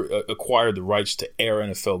initially acquired the rights to air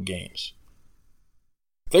NFL games.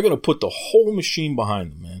 They're going to put the whole machine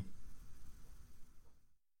behind them, man.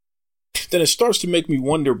 Then it starts to make me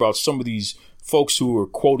wonder about some of these folks who are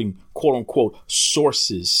quoting, quote unquote,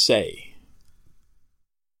 sources say.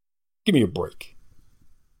 Give me a break.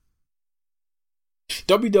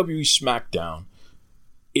 WWE SmackDown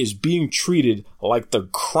is being treated like the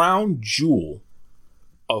crown jewel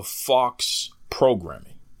of Fox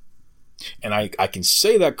programming. And I can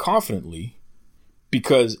say that confidently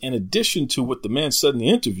because in addition to what the man said in the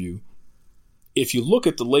interview, if you look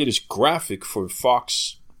at the latest graphic for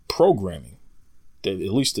Fox programming, at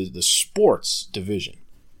least the sports division,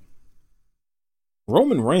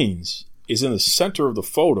 Roman Reigns is in the center of the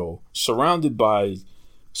photo, surrounded by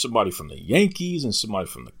somebody from the Yankees and somebody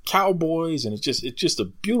from the Cowboys, and it's just a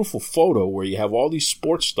beautiful photo where you have all these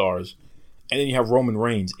sports stars, and then you have Roman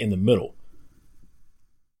Reigns in the middle,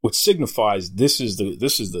 which signifies this is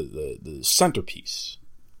the centerpiece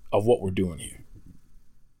of what we're doing here.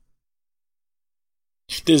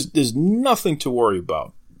 There's nothing to worry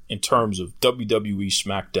about in terms of WWE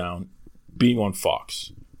SmackDown being on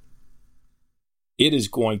Fox. It is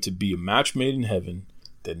going to be a match made in heaven.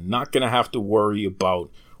 They're not going to have to worry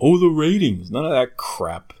about, the ratings. None of that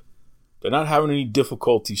crap. They're not having any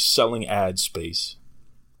difficulty selling ad space.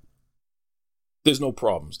 There's no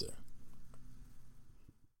problems there.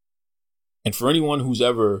 And for anyone who's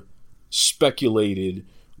ever speculated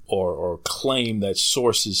or claimed that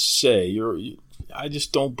sources say, I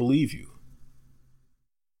just don't believe you.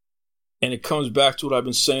 And it comes back to what I've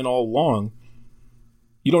been saying all along.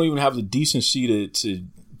 You don't even have the decency to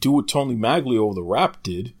do what Tony Maglio of The Wrap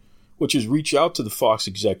did, which is reach out to the Fox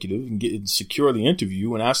executive and secure the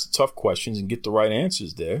interview and ask the tough questions and get the right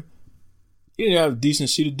answers there. You didn't have the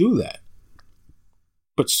decency to do that.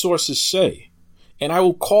 But sources say, and I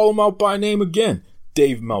will call him out by name again,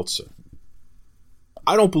 Dave Meltzer.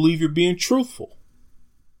 I don't believe you're being truthful.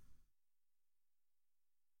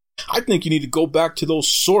 I think you need to go back to those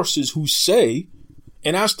sources who say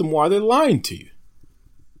and ask them why they're lying to you.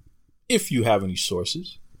 If you have any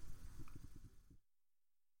sources.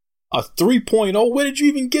 A 3.0, where did you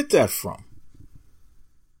even get that from?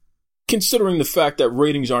 Considering the fact that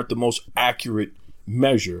ratings aren't the most accurate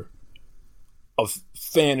measure of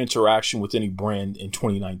fan interaction with any brand in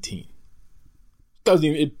 2019.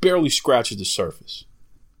 It barely scratches the surface.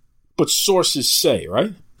 But sources say,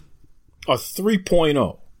 right? A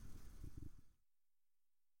 3.0.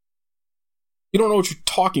 You don't know what you're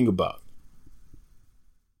talking about.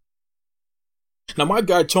 Now, my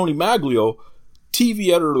guy Tony Maglio, TV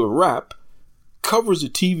editor of The Wrap, covers the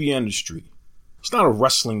TV industry. He's not a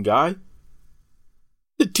wrestling guy.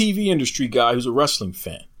 The TV industry guy who's a wrestling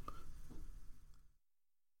fan.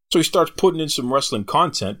 So he starts putting in some wrestling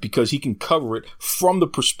content because he can cover it from the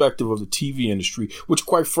perspective of the TV industry, which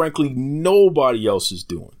quite frankly, nobody else is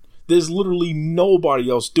doing. There's literally nobody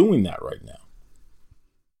else doing that right now.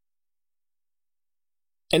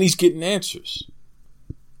 And he's getting answers.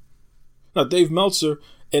 Now, Dave Meltzer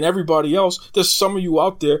and everybody else, there's some of you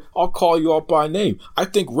out there, I'll call you out by name. I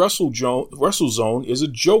think WrestleZone is a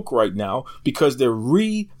joke right now because they're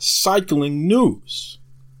recycling news.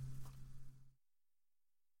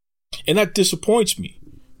 And that disappoints me.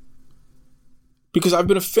 Because I've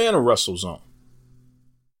been a fan of WrestleZone.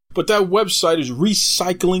 But that website is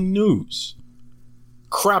recycling news.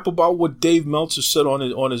 Crap about what Dave Meltzer said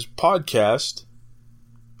on his podcast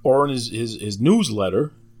or in his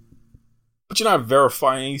newsletter. But you're not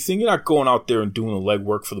verifying anything. You're not going out there and doing the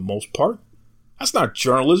legwork for the most part. That's not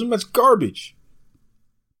journalism. That's garbage.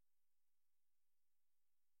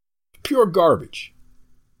 Pure garbage.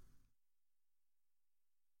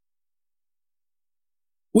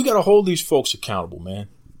 We got to hold these folks accountable, man.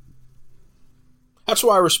 That's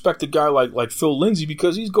why I respect a guy like Phil Lindsay,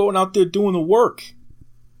 because he's going out there doing the work.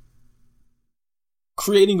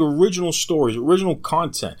 Creating original stories, original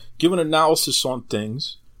content, giving analysis on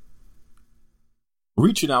things.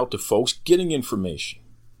 Reaching out to folks, getting information.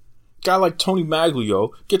 A guy like Tony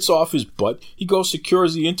Maglio gets off his butt. He goes,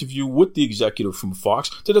 secures the interview with the executive from Fox.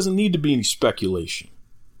 There doesn't need to be any speculation.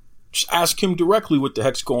 Just ask him directly what the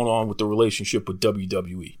heck's going on with the relationship with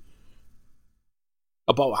WWE.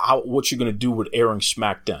 About what you're going to do with airing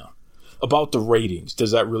SmackDown. About the ratings.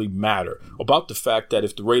 Does that really matter? About the fact that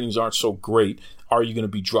if the ratings aren't so great, are you going to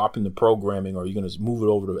be dropping the programming, or are you going to move it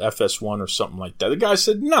over to FS1 or something like that? The guy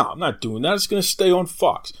said, no, I'm not doing that. It's going to stay on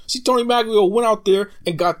Fox. See, Tony Maglio went out there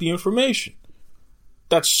and got the information.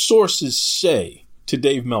 That's sources say to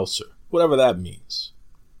Dave Meltzer, whatever that means.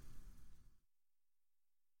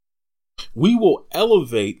 We will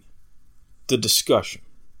elevate the discussion.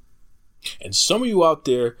 And some of you out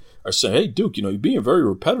there are saying, hey, Duke, you're being very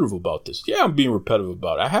repetitive about this. Yeah, I'm being repetitive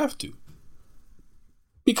about it. I have to.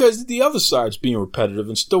 Because the other side's being repetitive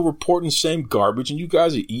and still reporting the same garbage, and you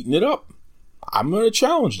guys are eating it up. I'm going to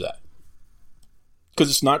challenge that.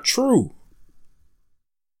 Because it's not true.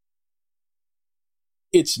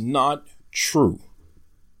 It's not true.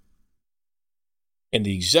 And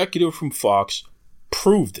the executive from Fox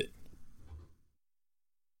proved it.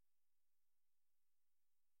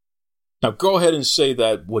 Now, go ahead and say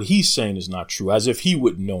that what he's saying is not true, as if he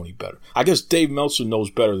wouldn't know any better. I guess Dave Meltzer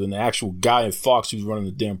knows better than the actual guy at Fox who's running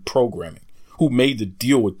the damn programming, who made the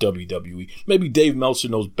deal with WWE. Maybe Dave Meltzer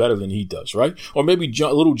knows better than he does, right? Or maybe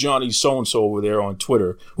little Johnny so-and-so over there on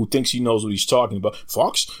Twitter who thinks he knows what he's talking about.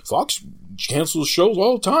 Fox cancels shows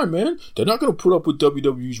all the time, man. They're not going to put up with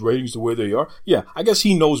WWE's ratings the way they are. Yeah, I guess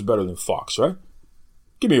he knows better than Fox, right?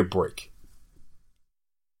 Give me a break.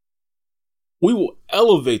 We will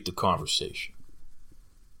elevate the conversation.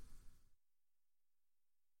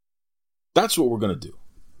 That's what we're going to do.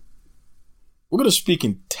 We're going to speak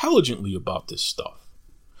intelligently about this stuff.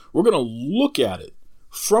 We're going to look at it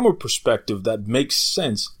from a perspective that makes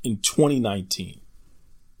sense in 2019.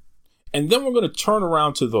 And then we're going to turn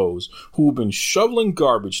around to those who have been shoveling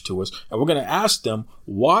garbage to us, and we're going to ask them,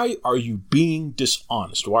 why are you being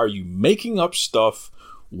dishonest? Why are you making up stuff?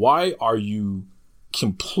 Why are you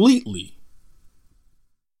completely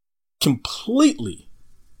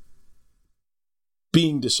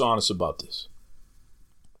being dishonest about this?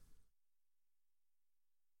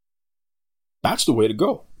 That's the way to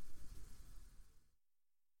go.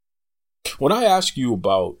 When I ask you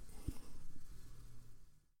about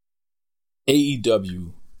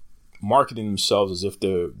AEW marketing themselves as if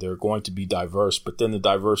they're going to be diverse, but then the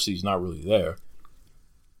diversity is not really there.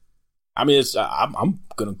 I mean, I'm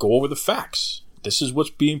going to go over the facts. This is what's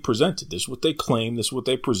being presented. This is what they claim. This is what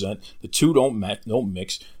they present. The two don't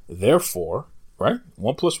mix. Therefore, right?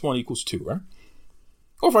 1 + 1 = 2, right?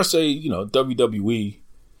 Or if I say, WWE,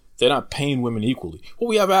 they're not paying women equally. Well,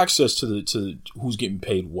 we have access to who's getting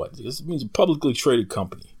paid what. This means a publicly traded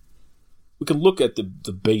company. We can look at the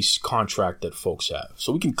base contract that folks have.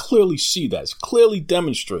 So we can clearly see that. It's clearly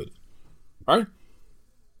demonstrated. Right?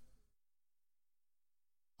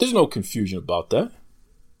 There's no confusion about that.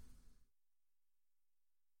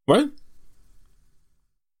 Right?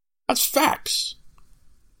 That's facts.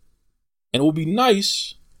 And it would be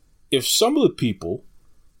nice if some of the people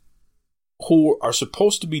who are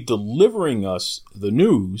supposed to be delivering us the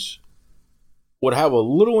news would have a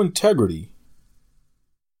little integrity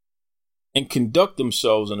and conduct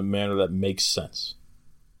themselves in a manner that makes sense.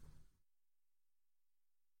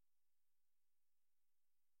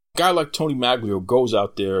 A guy like Tony Maglio goes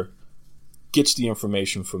out there, gets the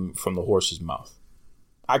information from the horse's mouth.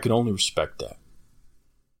 I can only respect that.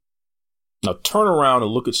 Now turn around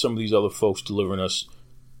and look at some of these other folks delivering us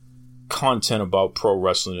content about pro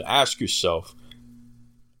wrestling and ask yourself,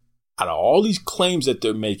 out of all these claims that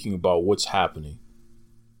they're making about what's happening,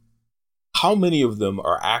 how many of them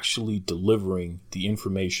are actually delivering the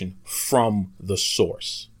information from the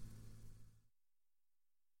source?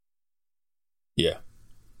 Yeah.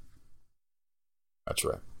 That's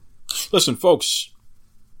right. Listen, folks,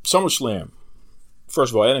 SummerSlam.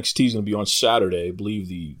 First of all, NXT is going to be on Saturday. I believe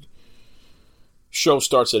the show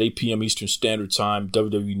starts at 8 p.m. Eastern Standard Time,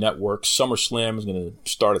 WWE Network. SummerSlam is going to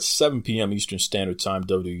start at 7 p.m. Eastern Standard Time,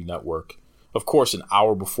 WWE Network. Of course, an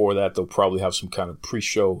hour before that, they'll probably have some kind of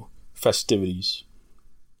pre-show festivities.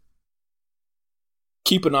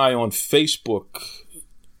 Keep an eye on Facebook.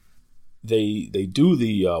 They do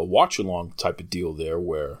the watch-along type of deal there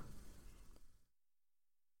where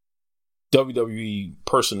WWE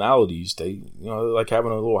personalities, they like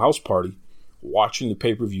having a little house party, watching the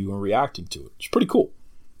pay-per-view and reacting to it. It's pretty cool.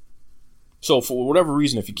 So for whatever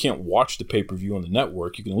reason, if you can't watch the pay-per-view on the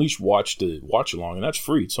network, you can at least watch the watch-along, and that's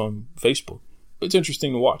free. It's on Facebook. It's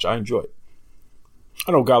interesting to watch. I enjoy it.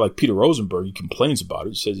 I know a guy like Peter Rosenberg, he complains about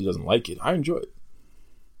it. He says he doesn't like it. I enjoy it.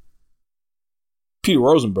 Peter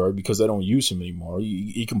Rosenberg, because they don't use him anymore,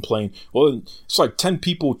 he complained, well, it's like 10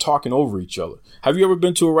 people talking over each other. Have you ever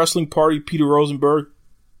been to a wrestling party, Peter Rosenberg?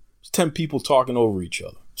 It's 10 people talking over each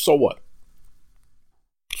other. So what?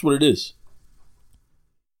 That's what it is.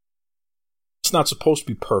 It's not supposed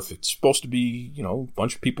to be perfect. It's supposed to be, a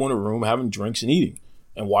bunch of people in a room having drinks and eating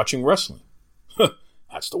and watching wrestling.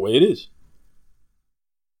 That's the way it is.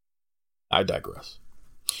 I digress.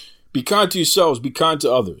 Be kind to yourselves. Be kind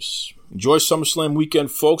to others. Enjoy SummerSlam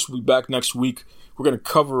weekend, folks. We'll be back next week. We're going to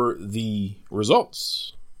cover the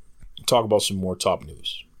results and talk about some more top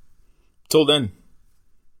news. Till then,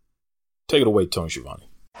 take it away, Tony Schiavone.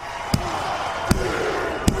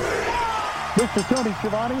 Mr. Tony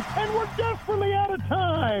Schiavone, and we're desperately out of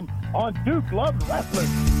time on Duke Loves Wrestling.